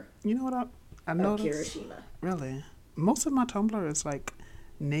picture You know what I of noticed? Kirishima. Really, most of my Tumblr is like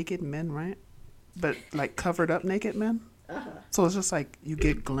naked men, right? But like covered up naked men. So it's just like you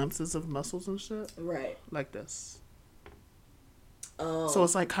get glimpses of muscles and shit, Right. like this. Oh. So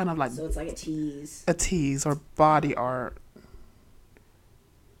it's like kind of like So it's like a tease. a tease or body art.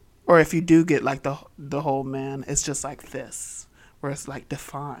 Or if you do get like the whole man, it's just like this, where it's like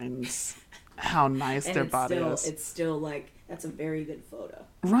defines how nice And their it's body still, is. it's still like that's a very good photo.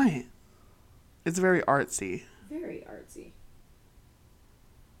 Right. It's very artsy. Very artsy.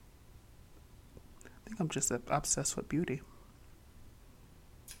 I think I'm just obsessed with beauty.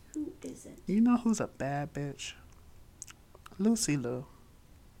 Who isn't? You know who's a bad bitch? Lucy Liu.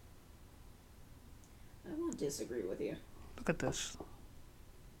 I won't disagree with you. Look at this.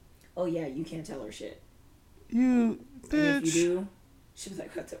 Oh yeah, you can't tell her shit. You And if you bitch. do, she'll be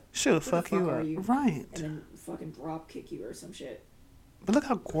like, "What the?" She'll Who the fuck you fuck are up. you? Right. And then fucking drop kick you or some shit. But look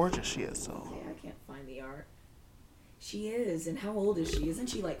how gorgeous she is, though. Okay, I can't find the art. She is, and how old is she? Isn't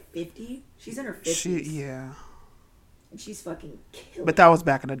she like 50? She's in her 50s. Yeah. And she's fucking killing. But that was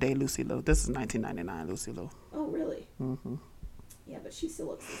back in the day, Lucy Liu. This is 1999, Lucy Liu. Oh really? Mm-hmm. Yeah, but she still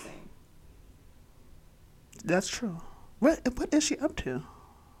looks the same. That's true. What is she up to?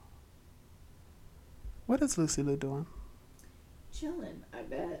 What is Lucy Liu doing? Chilling, I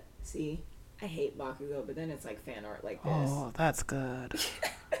bet. See, I hate Bakugo, but then it's like fan art like this. Oh, that's good.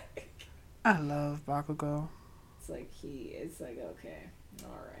 I love Bakugo. It's like it's like, okay,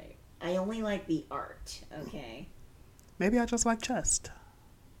 alright. I only like the art, okay? Maybe I just like chest.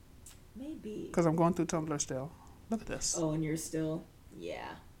 Maybe. Because I'm going through Tumblr still. Look at this. Oh, and you're still, yeah,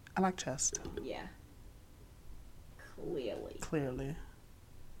 I like chest. yeah. Clearly. Clearly.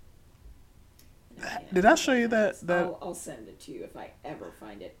 Did I show you that I'll send it to you if I ever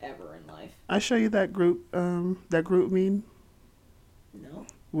find it ever in life. I show you that group meme No.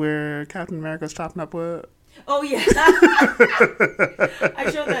 where Captain America's chopping up wood? Oh yeah. I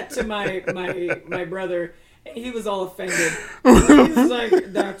showed that to my brother, and he was all offended. He was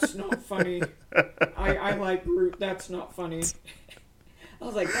like, "That's not funny. I like Groot. That's not funny." I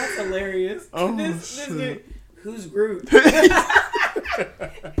was like, "That's hilarious." Oh, this shit. dude, who's Groot?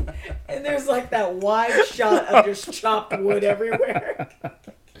 And there's like that wide shot of just chopped wood everywhere.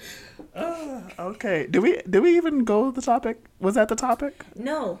 Okay. Did we even go with the topic? Was that the topic?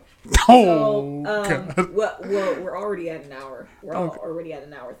 No. Oh, God. Well, we're already at an hour. We're Okay. already at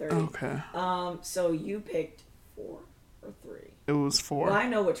an hour 30. Okay. So you picked 4 or 3? It was 4. Well, I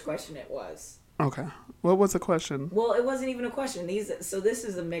know which question it was. Okay. What was the question? Well, it wasn't even a question. So this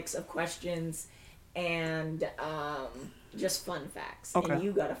is a mix of questions and just fun facts. Okay. And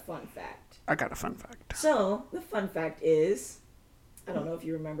you got a fun fact. I got a fun fact. So the fun fact is, I don't know if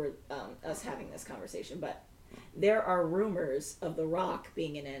you remember us having this conversation, but there are rumors of The Rock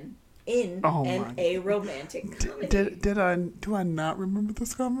being in a romantic comedy. Do I not remember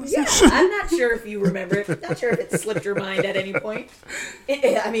this Yeah, conversation? I'm not sure if you remember it. Not sure if it slipped your mind at any point.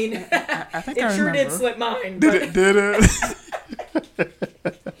 I think it I sure did remember. slip mine. Did it?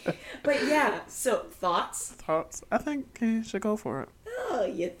 But yeah, so thoughts? Thoughts? I think he should go for it. Oh,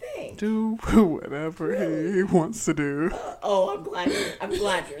 you think? Do whatever he wants to do. Oh, I'm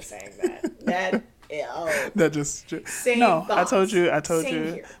glad you're saying that. That just Same no. thoughts. I told you.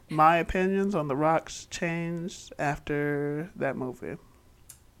 Same here. My opinions on The Rock's changed after that movie,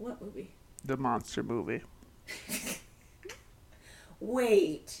 What movie? the monster movie.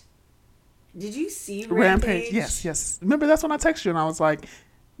 Wait. Did you see Rampage. Yes. Remember, that's when I texted you and I was like,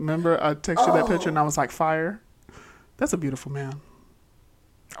 remember I texted you that picture and I was like, fire. That's a beautiful man.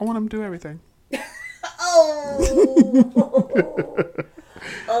 I want him to do everything. Oh.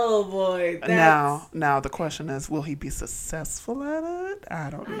 Oh boy. Now the question is, will he be successful at it? I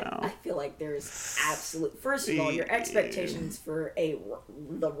don't know. I feel like there's first of all, your expectations for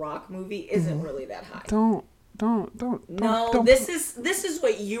The Rock movie isn't really that high. Don't. No, this is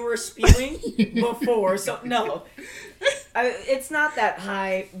what you were spewing before. So no, it's not that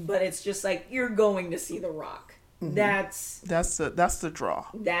high, but it's just like you're going to see The Rock. Mm-hmm. That's the draw.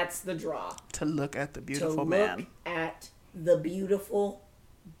 That's the draw. To look at the beautiful to man. Look at the beautiful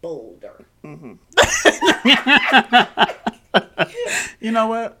boulder. Mm-hmm. You know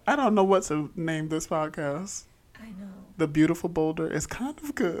what? I don't know what to name this podcast. I know. The beautiful boulder is kind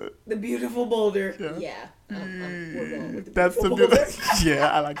of good. The beautiful boulder. Yeah. We're going with the That's the beautiful boulder. Yeah,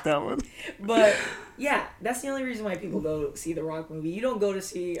 I like that one. But yeah, that's the only reason why people go see the Rock movie. You don't go to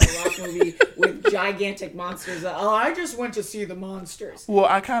see a Rock movie with gigantic monsters. I just went to see the monsters. Well,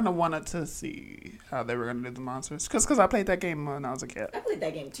 I kind of wanted to see how they were going to do the monsters. Because I played that game when I was a kid. I played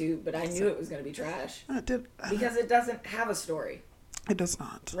that game too, but I knew it was going to be trash. I did. Because it doesn't have a story. It does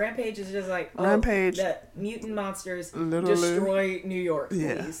not. Rampage is just like, Rampage, the mutant monsters literally destroy New York,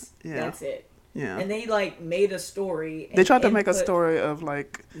 please. Yeah. That's it. Yeah. And they made a story. They tried to make a story of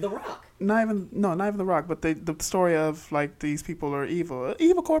like The Rock. Not even The Rock, but the story of like these people are evil,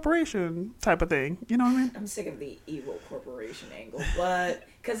 evil corporation type of thing. You know what I mean? I'm sick of the evil corporation angle, but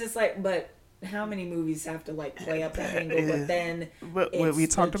because it's like, but how many movies have to like play up that angle? But then, we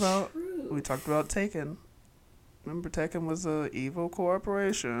talked about truth. Taken. Remember, Tekken was a evil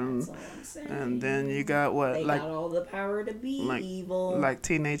corporation, That's all I'm saying. and then you got what They got all the power to be evil. like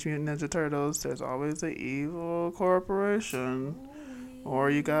Teenage Mutant Ninja Turtles. There's always an evil corporation, or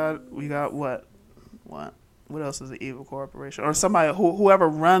we got what else is an evil corporation, or somebody whoever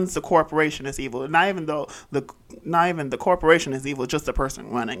runs the corporation is evil. Not even the corporation is evil, just the person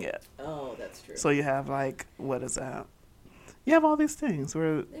running it. Oh, that's true. So you have like, what is that? You have all these things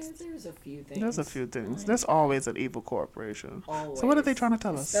where there's a few things. There's a few things. There's always an evil corporation. Always. So what are they trying to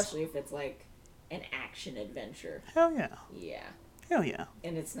tell us? Especially if it's like an action adventure. Hell yeah. Yeah. Hell yeah.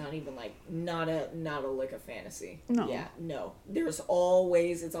 And it's not even like not a lick of fantasy. No. Yeah, no. It's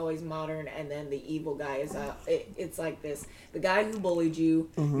always modern, and then the evil guy is it's like this: the guy who bullied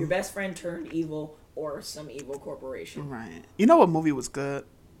you, your best friend turned evil, or some evil corporation. Right. You know what movie was good?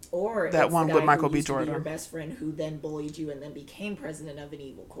 Or that it's one the with guy Michael who B. used to be Jordan. your best friend who then bullied you and then became president of an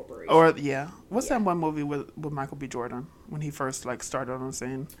evil corporation. Or what's that one movie with Michael B. Jordan when he first like started on the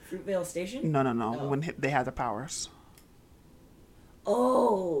scene? Fruitvale Station? No. When they had the powers.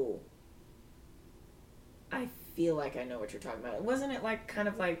 Oh, I feel like I know what you're talking about. Wasn't it like kind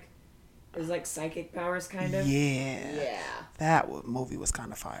of like it was like psychic powers, kind of? Yeah. That movie was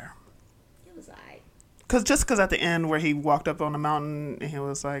kind of fire. It was Because at the end where he walked up on the mountain and he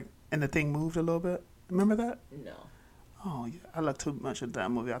was like, and the thing moved a little bit. Remember that? No. Oh yeah, I looked too much at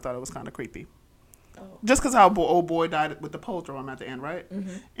that movie. I thought it was kind of creepy. Oh. Just because how old boy died with the pole throw him at the end, right?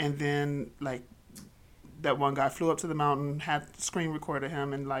 Mm-hmm. And then like that one guy flew up to the mountain, had screen recorded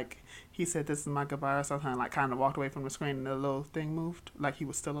him, and like he said, "This is my goodbye" or something. Like kind of walked away from the screen, and the little thing moved, like he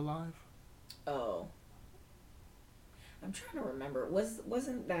was still alive. Oh. I'm trying to remember.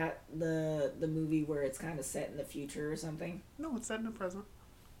 Wasn't that the movie where it's kind of set in the future or something? No, it's set in the present.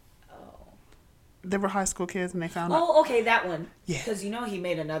 Oh. They were high school kids, and they found out. Oh, okay, that one. Yeah. Because he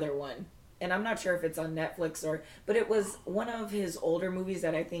made another one, and I'm not sure if it's on Netflix but it was one of his older movies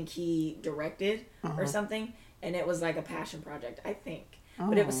that I think he directed or something, and it was like a passion project, I think. Oh.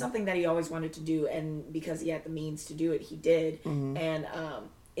 But it was something that he always wanted to do, and because he had the means to do it, he did. Mm-hmm. And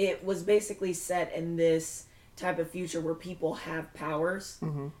it was basically set in this type of future where people have powers,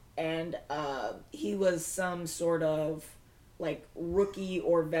 and he was some sort of like rookie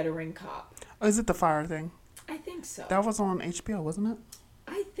or veteran cop. Oh, is it the fire thing? I think so. That was on HBO, wasn't it?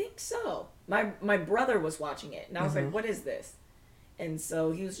 I think so. My brother was watching it, and I was like, "What is this?" And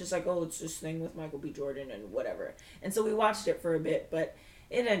so he was just like, "Oh, it's this thing with Michael B. Jordan and whatever." And so we watched it for a bit, but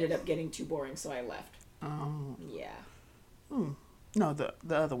it ended up getting too boring, so I left. Oh. Yeah. No, the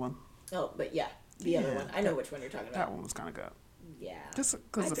other one. Oh, but yeah, the other one. I know which one you're talking about. That one was kind of good. Yeah. Just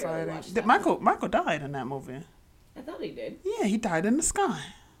because I the barely fire watched thing. that Michael died in that movie. I thought he did. Yeah, he died in the sky.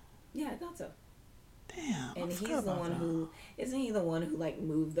 Yeah, I thought so. Damn. And I he's forgot the about one that. who isn't he the one who like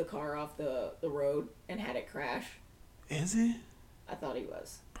moved the car off the road and had it crash? Is he? I thought he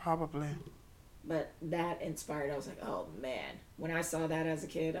was. Probably. But that inspired. I was like, oh man. When I saw that as a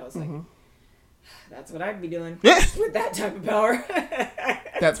kid, I was like, that's what I'd be doing Yeah. with that type of power.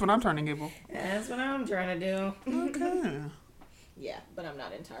 That's when I'm turning evil. That's what I'm trying to do. Okay. Yeah, but I'm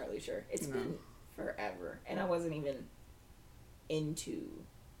not entirely sure. It's No. been forever, and I wasn't even into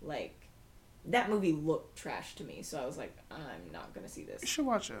like that movie looked trash to me. So I was like, I'm not gonna see You this. should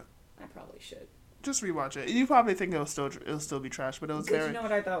watch it. I probably should. Just rewatch it. You probably think it'll still be trash, but it was Because very. you know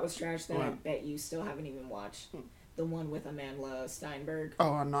what I thought was trash that I What? bet you still haven't even watched? The one with Amanda Steinberg.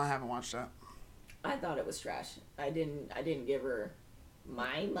 Oh no, I haven't watched that. I thought it was trash. I didn't give her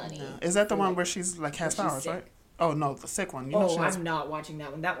my money. No. Is that the for, one like, where she's like has where she's powers, sick. right? Oh no, the sick one. You know Oh, she has, I'm not watching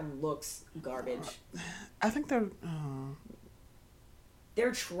that one. That one looks garbage. I think they're.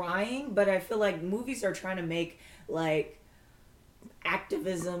 They're trying, but I feel like movies are trying to make like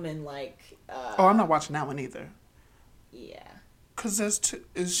activism and like. Oh, I'm not watching that one either. Yeah. Cause there's two.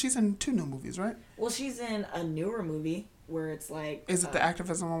 She's in 2 new movies, right? Well, she's in a newer movie where it's like. Is it the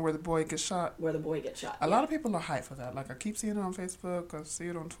activism one where the boy gets shot? Where the boy gets shot? A lot of people are hyped for that. Like I keep seeing it on Facebook. I see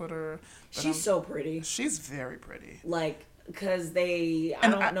it on Twitter. But She's so pretty. She's very pretty. Like, because I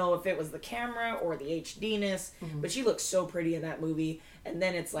don't know if it was the camera or the HDness, but she looks so pretty in that movie. And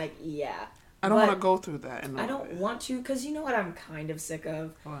then it's like, yeah. I don't But want to go through that. I don't want to, because you know what I'm kind of sick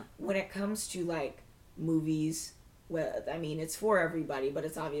of? What? When it comes to, like, movies, well, I mean, it's for everybody, but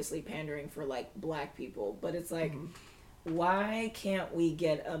it's obviously pandering for, like, black people. But it's like, why can't we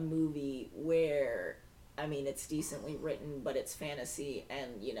get a movie where, I mean, it's decently written, but it's fantasy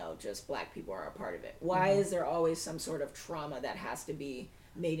and, you know, just black people are a part of it? Why is there always some sort of trauma that has to be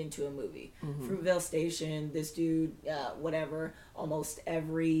made into a movie? Fruitvale Station, this dude, whatever, almost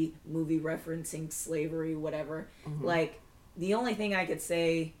every movie referencing slavery, whatever. Like, the only thing I could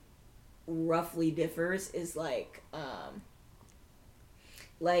say roughly differs is like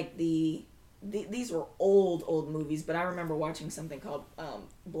these were old movies, but I remember watching something called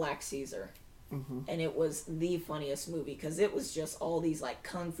Black Caesar. And it was the funniest movie because it was just all these like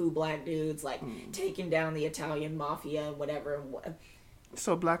kung fu black dudes like taking down the Italian mafia and whatever.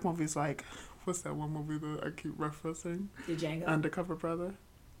 So black movies like, what's that one movie that I keep referencing? Django. Undercover Brother.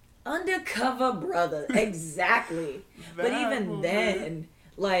 Undercover Brother, exactly. But That even movie. then,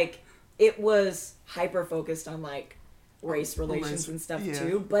 like, it was hyper focused on like race relations Race, and stuff yeah.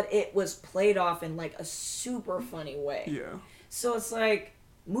 too, but it was played off in like a super funny way. Yeah. So it's like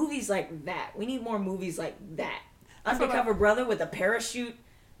movies like that. We need more movies like that. I feel Undercover Brother with a parachute,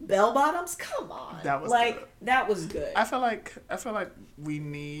 bell bottoms. Come on, That was like good. that was good. I feel like we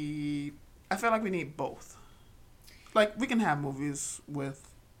need both. Like we can have movies with,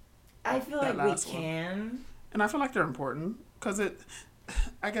 I feel that like we last one. can. and I feel like they're important because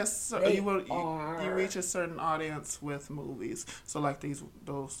I guess They you are. reach a certain audience with movies. So like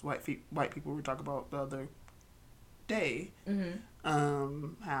those white people we talked about the other day,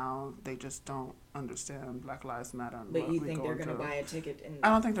 how they just don't understand Black Lives Matter. And But what you we think they're going gonna through. buy a ticket? And I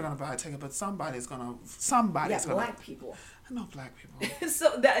don't think they're gonna buy a ticket, but somebody's gonna. black people. I know black people.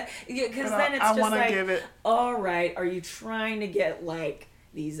 So that because But then it's I just wanna like, give it. all right, are you trying to get like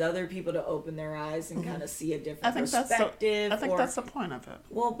these other people to open their eyes and kind of see a different I think perspective. that's the point of it.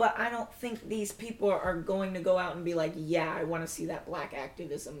 Well, but I don't think these people are going to go out and be like, yeah, I want to see that black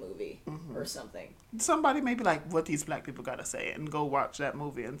activism movie or something. Somebody may be like, what these black people got to say, and go watch that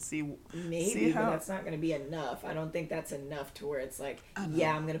movie and see. Maybe, but that's not going to be enough. I don't think that's enough to where it's like,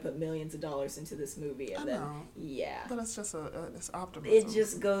 yeah, I'm going to put millions of dollars into this movie, and then, yeah. But it's just it's optimism. It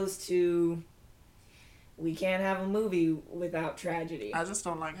just goes to, we can't have a movie without tragedy. I just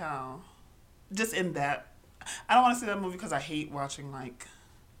don't like how, just in that, I don't want to see that movie because I hate watching like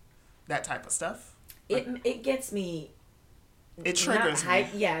that type of stuff. Like, it gets me. It triggers me.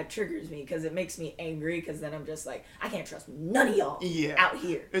 Yeah, it triggers me because it makes me angry because then I'm just like, I can't trust none of y'all out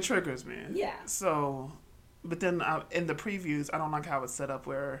here. It triggers me. Yeah. So, but then in the previews, I don't like how it's set up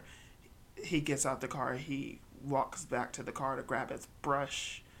where he gets out the car, he walks back to the car to grab his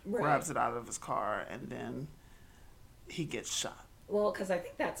brush, grabs it out of his car, and then he gets shot. Well, because I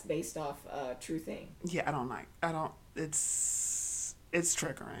think that's based off a true thing. Yeah, it's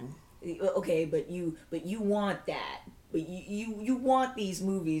triggering. Okay, but you want that. But you want these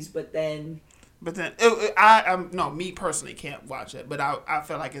movies, but then me personally can't watch it, but I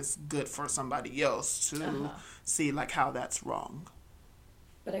feel like it's good for somebody else to see like how that's wrong.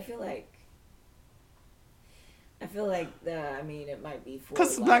 But I feel like it might be for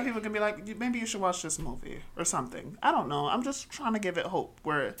because black people can be like, maybe you should watch this movie or something. I don't know. I'm just trying to give it hope.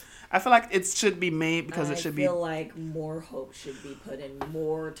 Where I feel like it should be made because it should be. I feel like more hope should be put in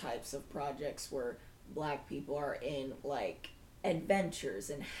more types of projects where black people are in like adventures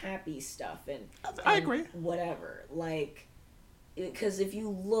and happy stuff and I agree. Whatever, like, because if you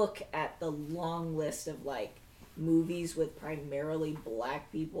look at the long list of like movies with primarily black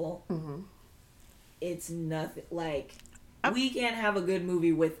people. It's nothing like we can't have a good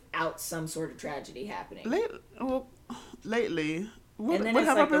movie without some sort of tragedy happening. Lately, and then it's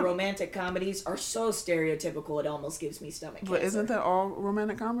like the romantic comedies are so stereotypical it almost gives me stomach cancer. But isn't that all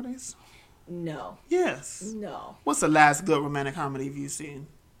romantic comedies? No. Yes. No. What's the last good romantic comedy have you seen?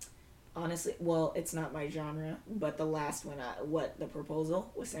 Honestly, well, it's not my genre, but the last one, The Proposal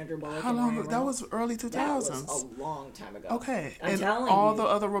with Sandra Bullock. How long? That was early 2000s. That was a long time ago. Okay, I'm telling you. All the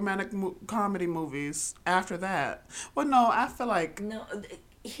other romantic comedy movies after that. Well, no, I feel like no.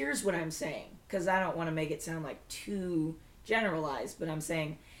 Here's what I'm saying, because I don't want to make it sound like too generalized, but I'm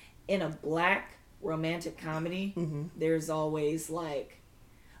saying, in a black romantic comedy, there's always like,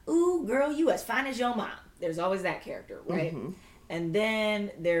 "Ooh, girl, you as fine as your mom." There's always that character, right? And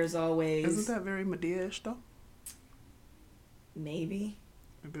then there's always... Isn't that very Medea-ish, though? Maybe.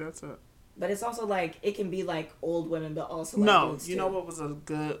 Maybe that's it. But it's also like, it can be like old women, but also like no, dudes you know what was a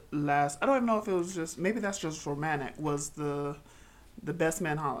good last... I don't even know if it was just... Maybe that's just romantic. Was the Best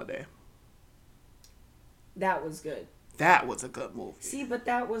Man Holiday. That was good. That was a good movie. See, but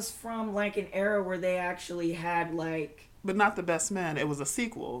that was from like an era where they actually had like... But not The Best Man. It was a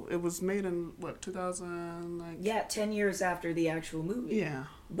sequel. It was made in, 2000? Like... Yeah, 10 years after the actual movie. Yeah.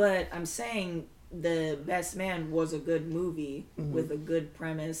 But I'm saying The Best Man was a good movie with a good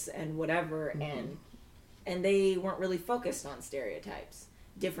premise and whatever, and they weren't really focused on stereotypes.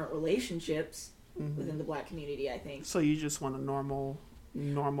 Different relationships within the black community, I think. So you just want a normal,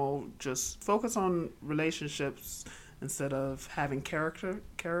 just focus on relationships instead of having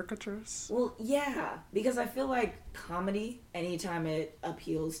caricatures? Well, yeah, because I feel like comedy, anytime it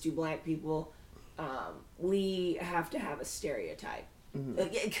appeals to black people, we have to have a stereotype.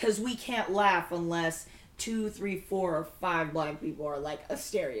 Because we can't laugh unless 2, 3, 4, or 5 black people are like a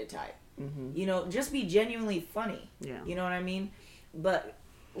stereotype. You know, just be genuinely funny. Yeah. You know what I mean? But,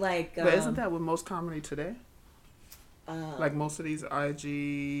 like... But isn't that with most comedy today? Like most of these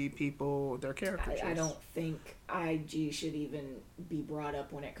IG people, they're caricatures. I don't think IG should even be brought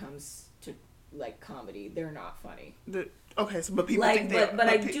up when it comes to like comedy. They're not funny. Okay, so but people think they are. But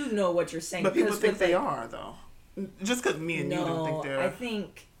I do know what you're saying. But people think they are though. Just because me and you don't think they're.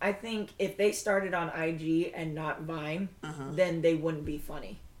 I think if they started on IG and not Vine, then they wouldn't be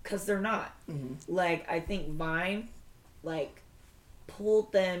funny because they're not. Like I think Vine, like,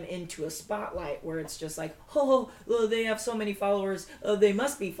 pulled them into a spotlight where it's just like, oh, they have so many followers, they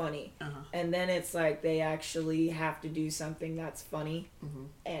must be funny. And then it's like they actually have to do something that's funny,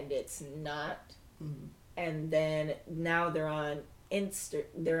 and it's not. And then now they're on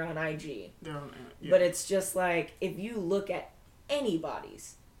they're on IG. But it's just like, if you look at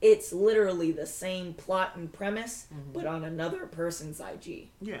anybody's, it's literally the same plot and premise, but on another person's IG.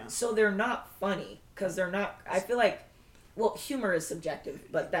 Yeah. So they're not funny, because they're not, I feel like, well, humor is subjective,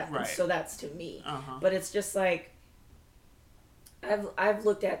 but so that's to me. But it's just like, I've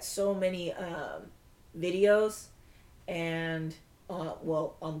looked at so many videos, and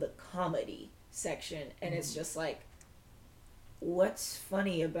on the comedy section, and it's just like, what's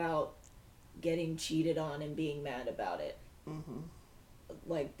funny about getting cheated on and being mad about it?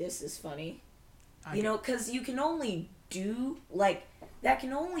 Like, this is funny. Because you can only do, like, that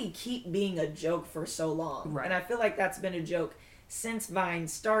can only keep being a joke for so long. Right. And I feel like that's been a joke since Vine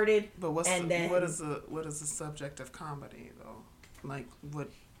started. But what is the subject of comedy, though? Like, what?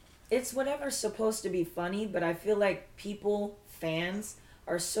 It's whatever's supposed to be funny, but I feel like fans,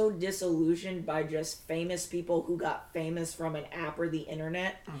 are so disillusioned by just famous people who got famous from an app or the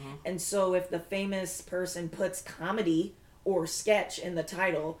internet. And so if the famous person puts comedy or sketch in the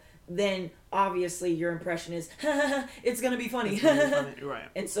title, then obviously your impression is, it's gonna be funny. It's gonna be funny. Right.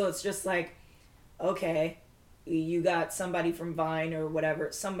 And so it's just like, okay, you got somebody from Vine or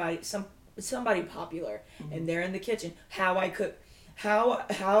whatever, somebody popular, and they're in the kitchen. How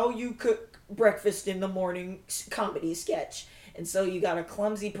you cook breakfast in the morning comedy sketch. And so you got a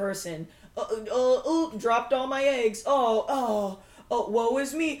clumsy person, dropped all my eggs. Oh, woe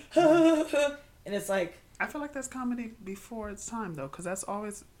is me. And it's like, I feel like that's comedy before its time, though, because that's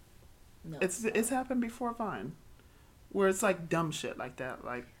always, no, it's happened before Vine, where it's like dumb shit like that.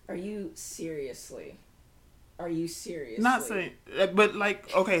 Like, Are you seriously? Not saying, but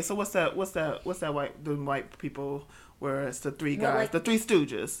like, okay, so what's that the white people where it's the three guys, like, the Three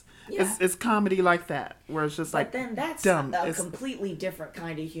Stooges. Yeah. It's comedy like that, where it's just but like then that's dumb. a completely different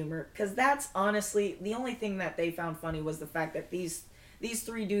kind of humor, because that's honestly the only thing that they found funny was the fact that these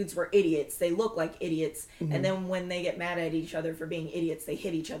three dudes were idiots. They look like idiots, and then when they get mad at each other for being idiots, they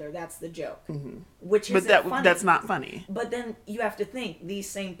hit each other. That's the joke, which is funny. That's not funny. But then you have to think these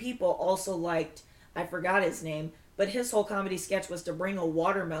same people also liked, I forgot his name, but his whole comedy sketch was to bring a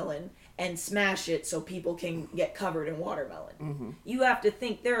watermelon and smash it so people can get covered in watermelon. You have to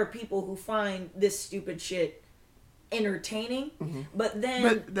think there are people who find this stupid shit entertaining, but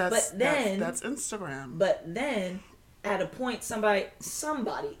that's Instagram. But then at a point somebody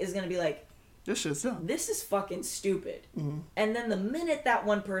is going to be like, this shit's dumb. This is fucking stupid. And then the minute that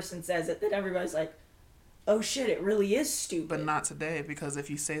one person says it, then everybody's like, oh shit, it really is stupid. But not today, because if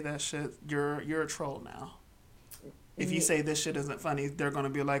you say that shit, you're a troll now. If you say this shit isn't funny, they're gonna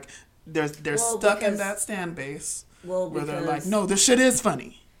be like, they're stuck in that stand base. Where they're like, no, this shit is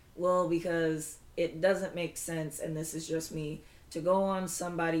funny. Well, because it doesn't make sense, and this is just me, to go on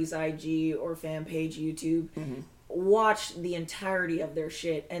somebody's IG or fan page YouTube, watch the entirety of their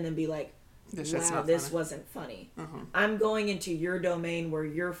shit, and then be like, wow, this wasn't funny. I'm going into your domain where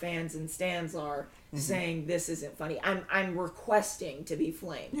your fans and stans are saying this isn't funny. I'm requesting to be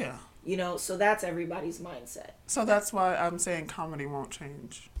flamed. Yeah. So that's everybody's mindset. So that's why I'm saying comedy won't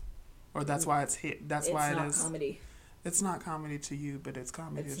change. Or that's why it's hit. That's why it is. It's not comedy. It's not comedy to you, but it's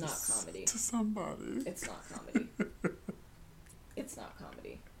comedy to somebody. It's not comedy. It's not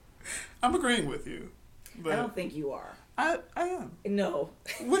comedy. I'm agreeing with you. But I don't think you are. I am. No.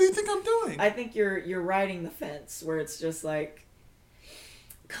 What do you think I'm doing? I think you're riding the fence where it's just like,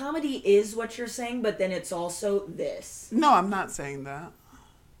 comedy is what you're saying, but then it's also this. No, I'm not saying that.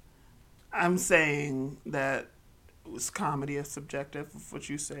 I'm saying that comedy is subjective, of what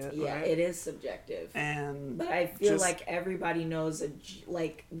you said. Yeah, right? It is subjective. But I feel like everybody knows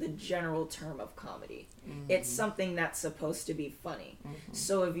the general term of comedy. It's something that's supposed to be funny.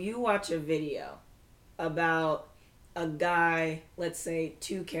 So if you watch a video about a guy, let's say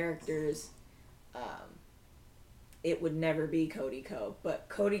 2 characters, it would never be Cody Ko, but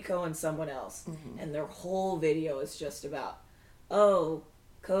Cody Ko and someone else, and their whole video is just about,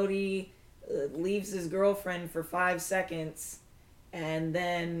 Cody leaves his girlfriend for 5 seconds and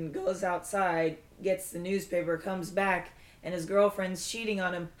then goes outside, gets the newspaper, comes back, and his girlfriend's cheating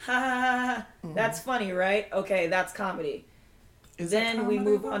on him. Ha ha ha. That's funny, right? Okay, that's comedy. Then we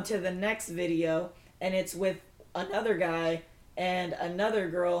move on to the next video, and it's with another guy and another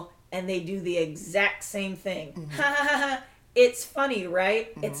girl, and they do the exact same thing. Ha ha ha. It's funny,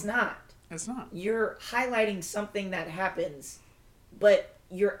 right? It's not. It's not. You're highlighting something that happens, but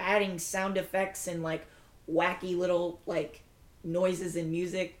you're adding sound effects and like wacky little like noises and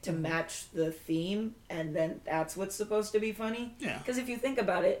music to match the theme, and then that's what's supposed to be funny. Yeah. Because if you think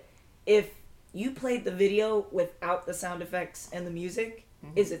about it, if you played the video without the sound effects and the music,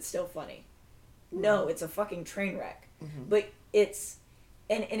 is it still funny? No, it's a fucking train wreck. But it's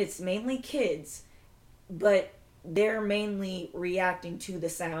and it's mainly kids, but they're mainly reacting to the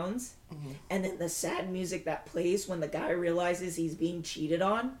sounds. And then the sad music that plays when the guy realizes he's being cheated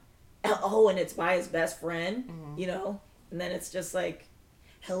on. And it's by his best friend, And then it's just like,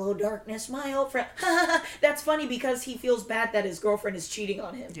 hello, darkness, my old friend. That's funny because he feels bad that his girlfriend is cheating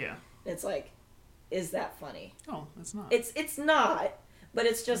on him. Yeah. And it's like, is that funny. No, it's not. It's not, but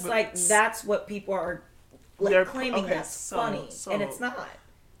it's just But like that's what people are like claiming that's funny, and it's not.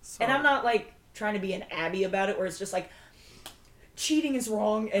 And I'm not like trying to be an Abby about it, where it's just like cheating is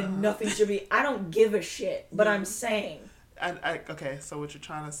wrong and nothing should be. I don't give a shit, but I'm saying. Okay, so what you're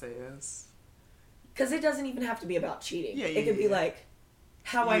trying to say is, because it doesn't even have to be about cheating. Yeah, it could be like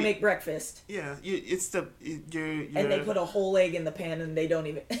how I make breakfast. Yeah, you're and they put a whole egg in the pan and they don't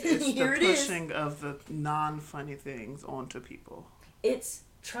even. It's Here the it is. pushing of the non-funny things onto people. It's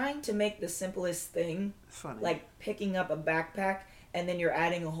trying to make the simplest thing Funny. like picking up a backpack and then you're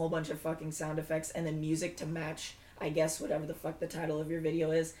adding a whole bunch of fucking sound effects and then music to match, I guess, whatever the fuck the title of your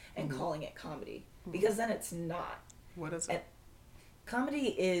video is, and calling it comedy. Because then it's not. What is it?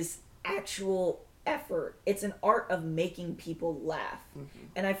 Comedy is actual effort. It's an art of making people laugh.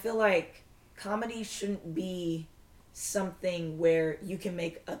 And I feel like comedy shouldn't be something where you can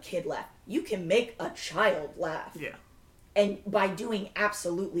make a kid laugh. You can make a child laugh. Yeah. And by doing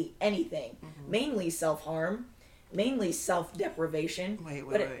absolutely anything, mainly self-harm, mainly self-deprivation. Wait.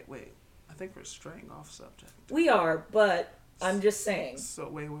 I think we're straying off subject. We are, but I'm just saying. So,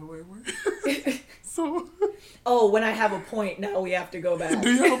 wait. So. Oh, when I have a point, now we have to go back.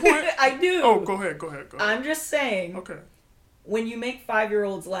 Do you have a point? I do. Oh, go ahead. I'm just saying. Okay. When you make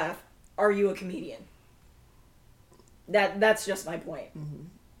 5-year-olds laugh, are you a comedian? That's just my point.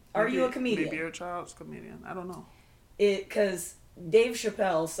 Are you a comedian? Maybe you're a child's comedian. I don't know. Because Dave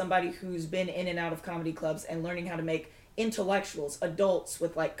Chappelle, somebody who's been in and out of comedy clubs and learning how to make intellectuals, adults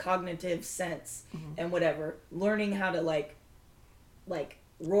with like cognitive sense and whatever, learning how to like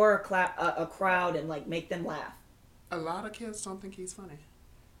roar a crowd and like make them laugh. A lot of kids don't think he's funny.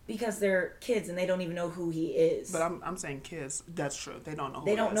 Because they're kids and they don't even know who he is. But I'm saying kids. That's true. They don't know who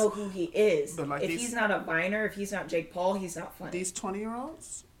They don't know who he is. But like if he's not a Viner, if he's not Jake Paul, he's not funny. These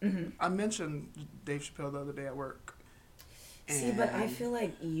 20-year-olds? I mentioned Dave Chappelle the other day at work. See, but I feel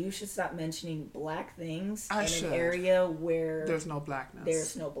like you should stop mentioning black things I in should. an area where There's no blackness.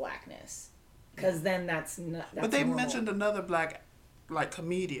 there's no blackness. Because then that's not. That's But they normal. mentioned another black, like,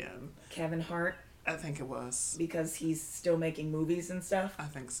 comedian. Kevin Hart. I think it was. Because he's still making movies and stuff. I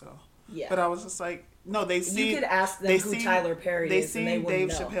think so. Yeah. But I was just like, no, they see. You could ask them who Tyler Perry is, and they seen wouldn't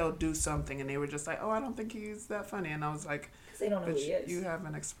Dave know. Chappelle do something, and they were just like, "Oh, I don't think he's that funny." And I was like, Because they don't know who he is. You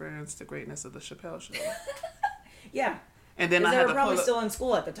haven't experienced the greatness of the Chappelle Show. Yeah. And then Because I they had were to probably pull still up, in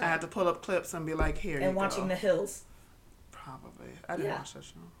school at the time. I had to pull up clips and be like, "Here you and go." watching The Hills. Probably, I didn't watch that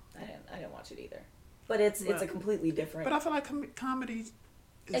show. I didn't watch it either. But it's a completely different. But I feel like comedy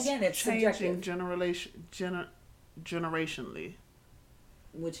is Again, it's changing subjective. generationally.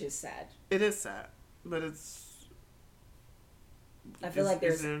 Which is sad. It is sad, but it's. I feel like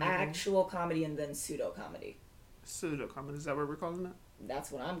there's there anything- actual comedy and then pseudo comedy. Pseudo comedy, is that what we're calling it?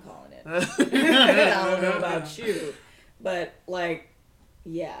 That's what I'm calling it. I don't know about you, but like,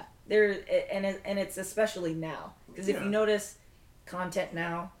 yeah, there and it's especially now because if you notice, content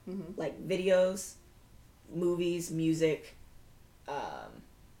now, like videos, movies, music.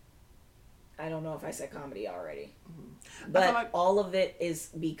 I don't know if I said comedy already, but like all of it is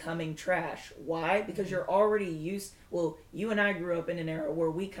becoming trash. Why? Because you're already used. Well, you and I grew up in an era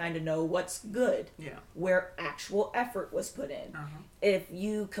where we kind of know what's good. Yeah. Where actual effort was put in. If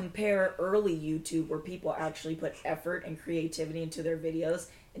you compare early YouTube where people actually put effort and creativity into their videos,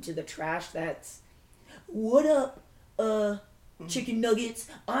 into the trash that's, what up, chicken nuggets?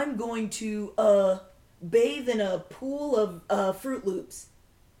 I'm going to bathe in a pool of Fruit Loops.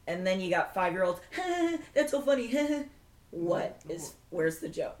 And then you got 5-year-olds, that's so funny. Where's the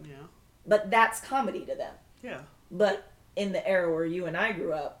joke? Yeah. But that's comedy to them. Yeah. But in the era where you and I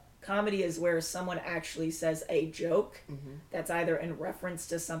grew up, comedy is where someone actually says a joke that's either in reference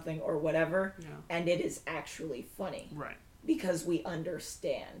to something or whatever, and it is actually funny. Right. Because we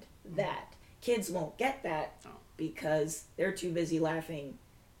understand that. Kids won't get that because they're too busy laughing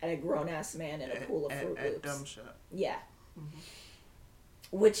at a grown-ass man in a pool of Fruit Loops. At dumb shit. Yeah.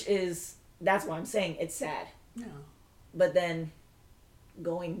 Which is, that's why I'm saying it's sad. Yeah. But then,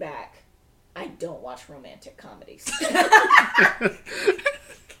 going back, I don't watch romantic comedies.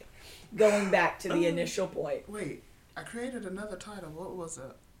 Going back to the initial point. Wait, I created another title. What was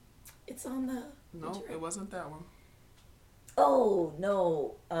it? It's on the... No, it wasn't that one. Oh,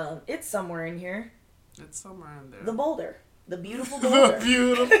 no. It's somewhere in here. It's somewhere in there. The boulder. The beautiful boulder. The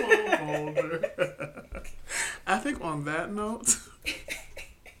beautiful boulder. I think on that note...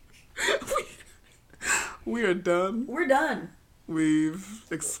 we are done. We're done. We've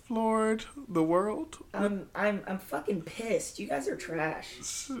explored the world. I'm fucking pissed. You guys are trash.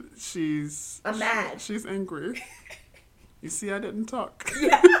 I'm mad. She's angry. You see, I didn't talk.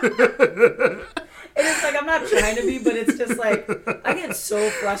 Yeah. it's like I'm not trying to be, but it's just like I get so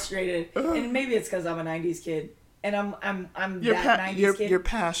frustrated, and maybe it's because I'm a '90s kid, and I'm You're that '90s kid. You're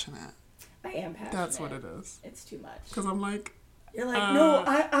passionate. I am passionate. That's what it is. It's too much. Because I'm like, You're like, no,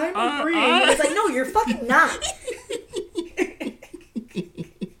 I'm agreeing. And it's like, no, you're fucking not.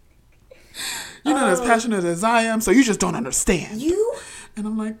 You're not as passionate as I am, so you just don't understand. You? And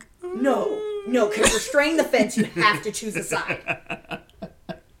I'm like, No, because restraining the fence, you have to choose a side.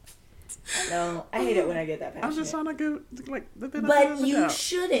 No, I hate it when I get that passionate. I'm just trying to get like the benefit But of the you doubt.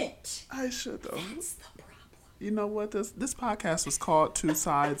 shouldn't. I should though. That's the problem. You know what? This podcast was called Two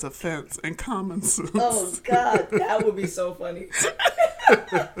Sides of Fence and Common Sense. Oh God, that would be so funny.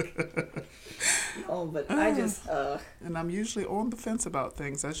 Oh, but I just And I'm usually on the fence about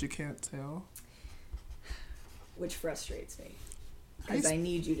things, as you can't tell. which frustrates me because I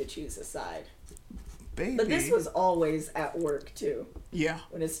need you to choose a side. Baby. But this was always at work too. Yeah.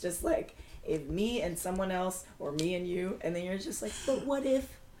 When it's just like if me and someone else or me and you, and then you're just like, but what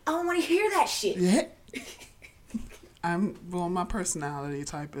if I don't want to hear that shit? Yeah. My personality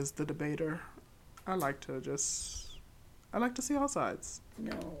type is the debater. I like to see all sides.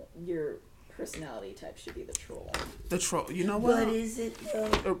 No, your personality type should be the troll. The troll. You know what? What is it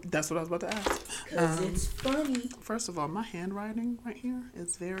though? That's what I was about to ask. Because it's funny. First of all, my handwriting right here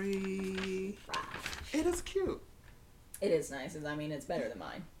is very... It is cute. It is nice. I mean, it's better than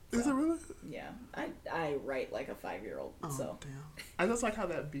mine. So. Is it really? Yeah. I write like a 5-year-old. Oh, So. damn. I just like how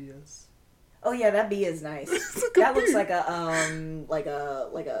that B is. Oh yeah, that bee is nice. That looks like a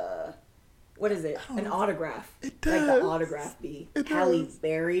what is it? An autograph. It does. Like the autograph bee. It Halle does.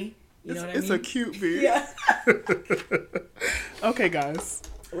 Berry. You know what I mean? It's a cute bee. Yeah. Okay, guys.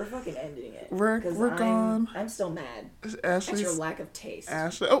 We're fucking ending it. We're 'Cause gone. I'm still mad at Ashley's... your lack of taste.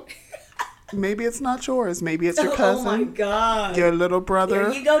 Ashley... Oh. Maybe it's not yours. Maybe it's your cousin. Oh my God. Your little brother.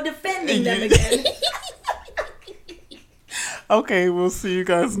 There you go defending them again. Okay, we'll see you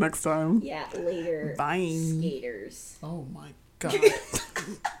guys next time. Yeah, later. Bye. Skaters. Oh my God.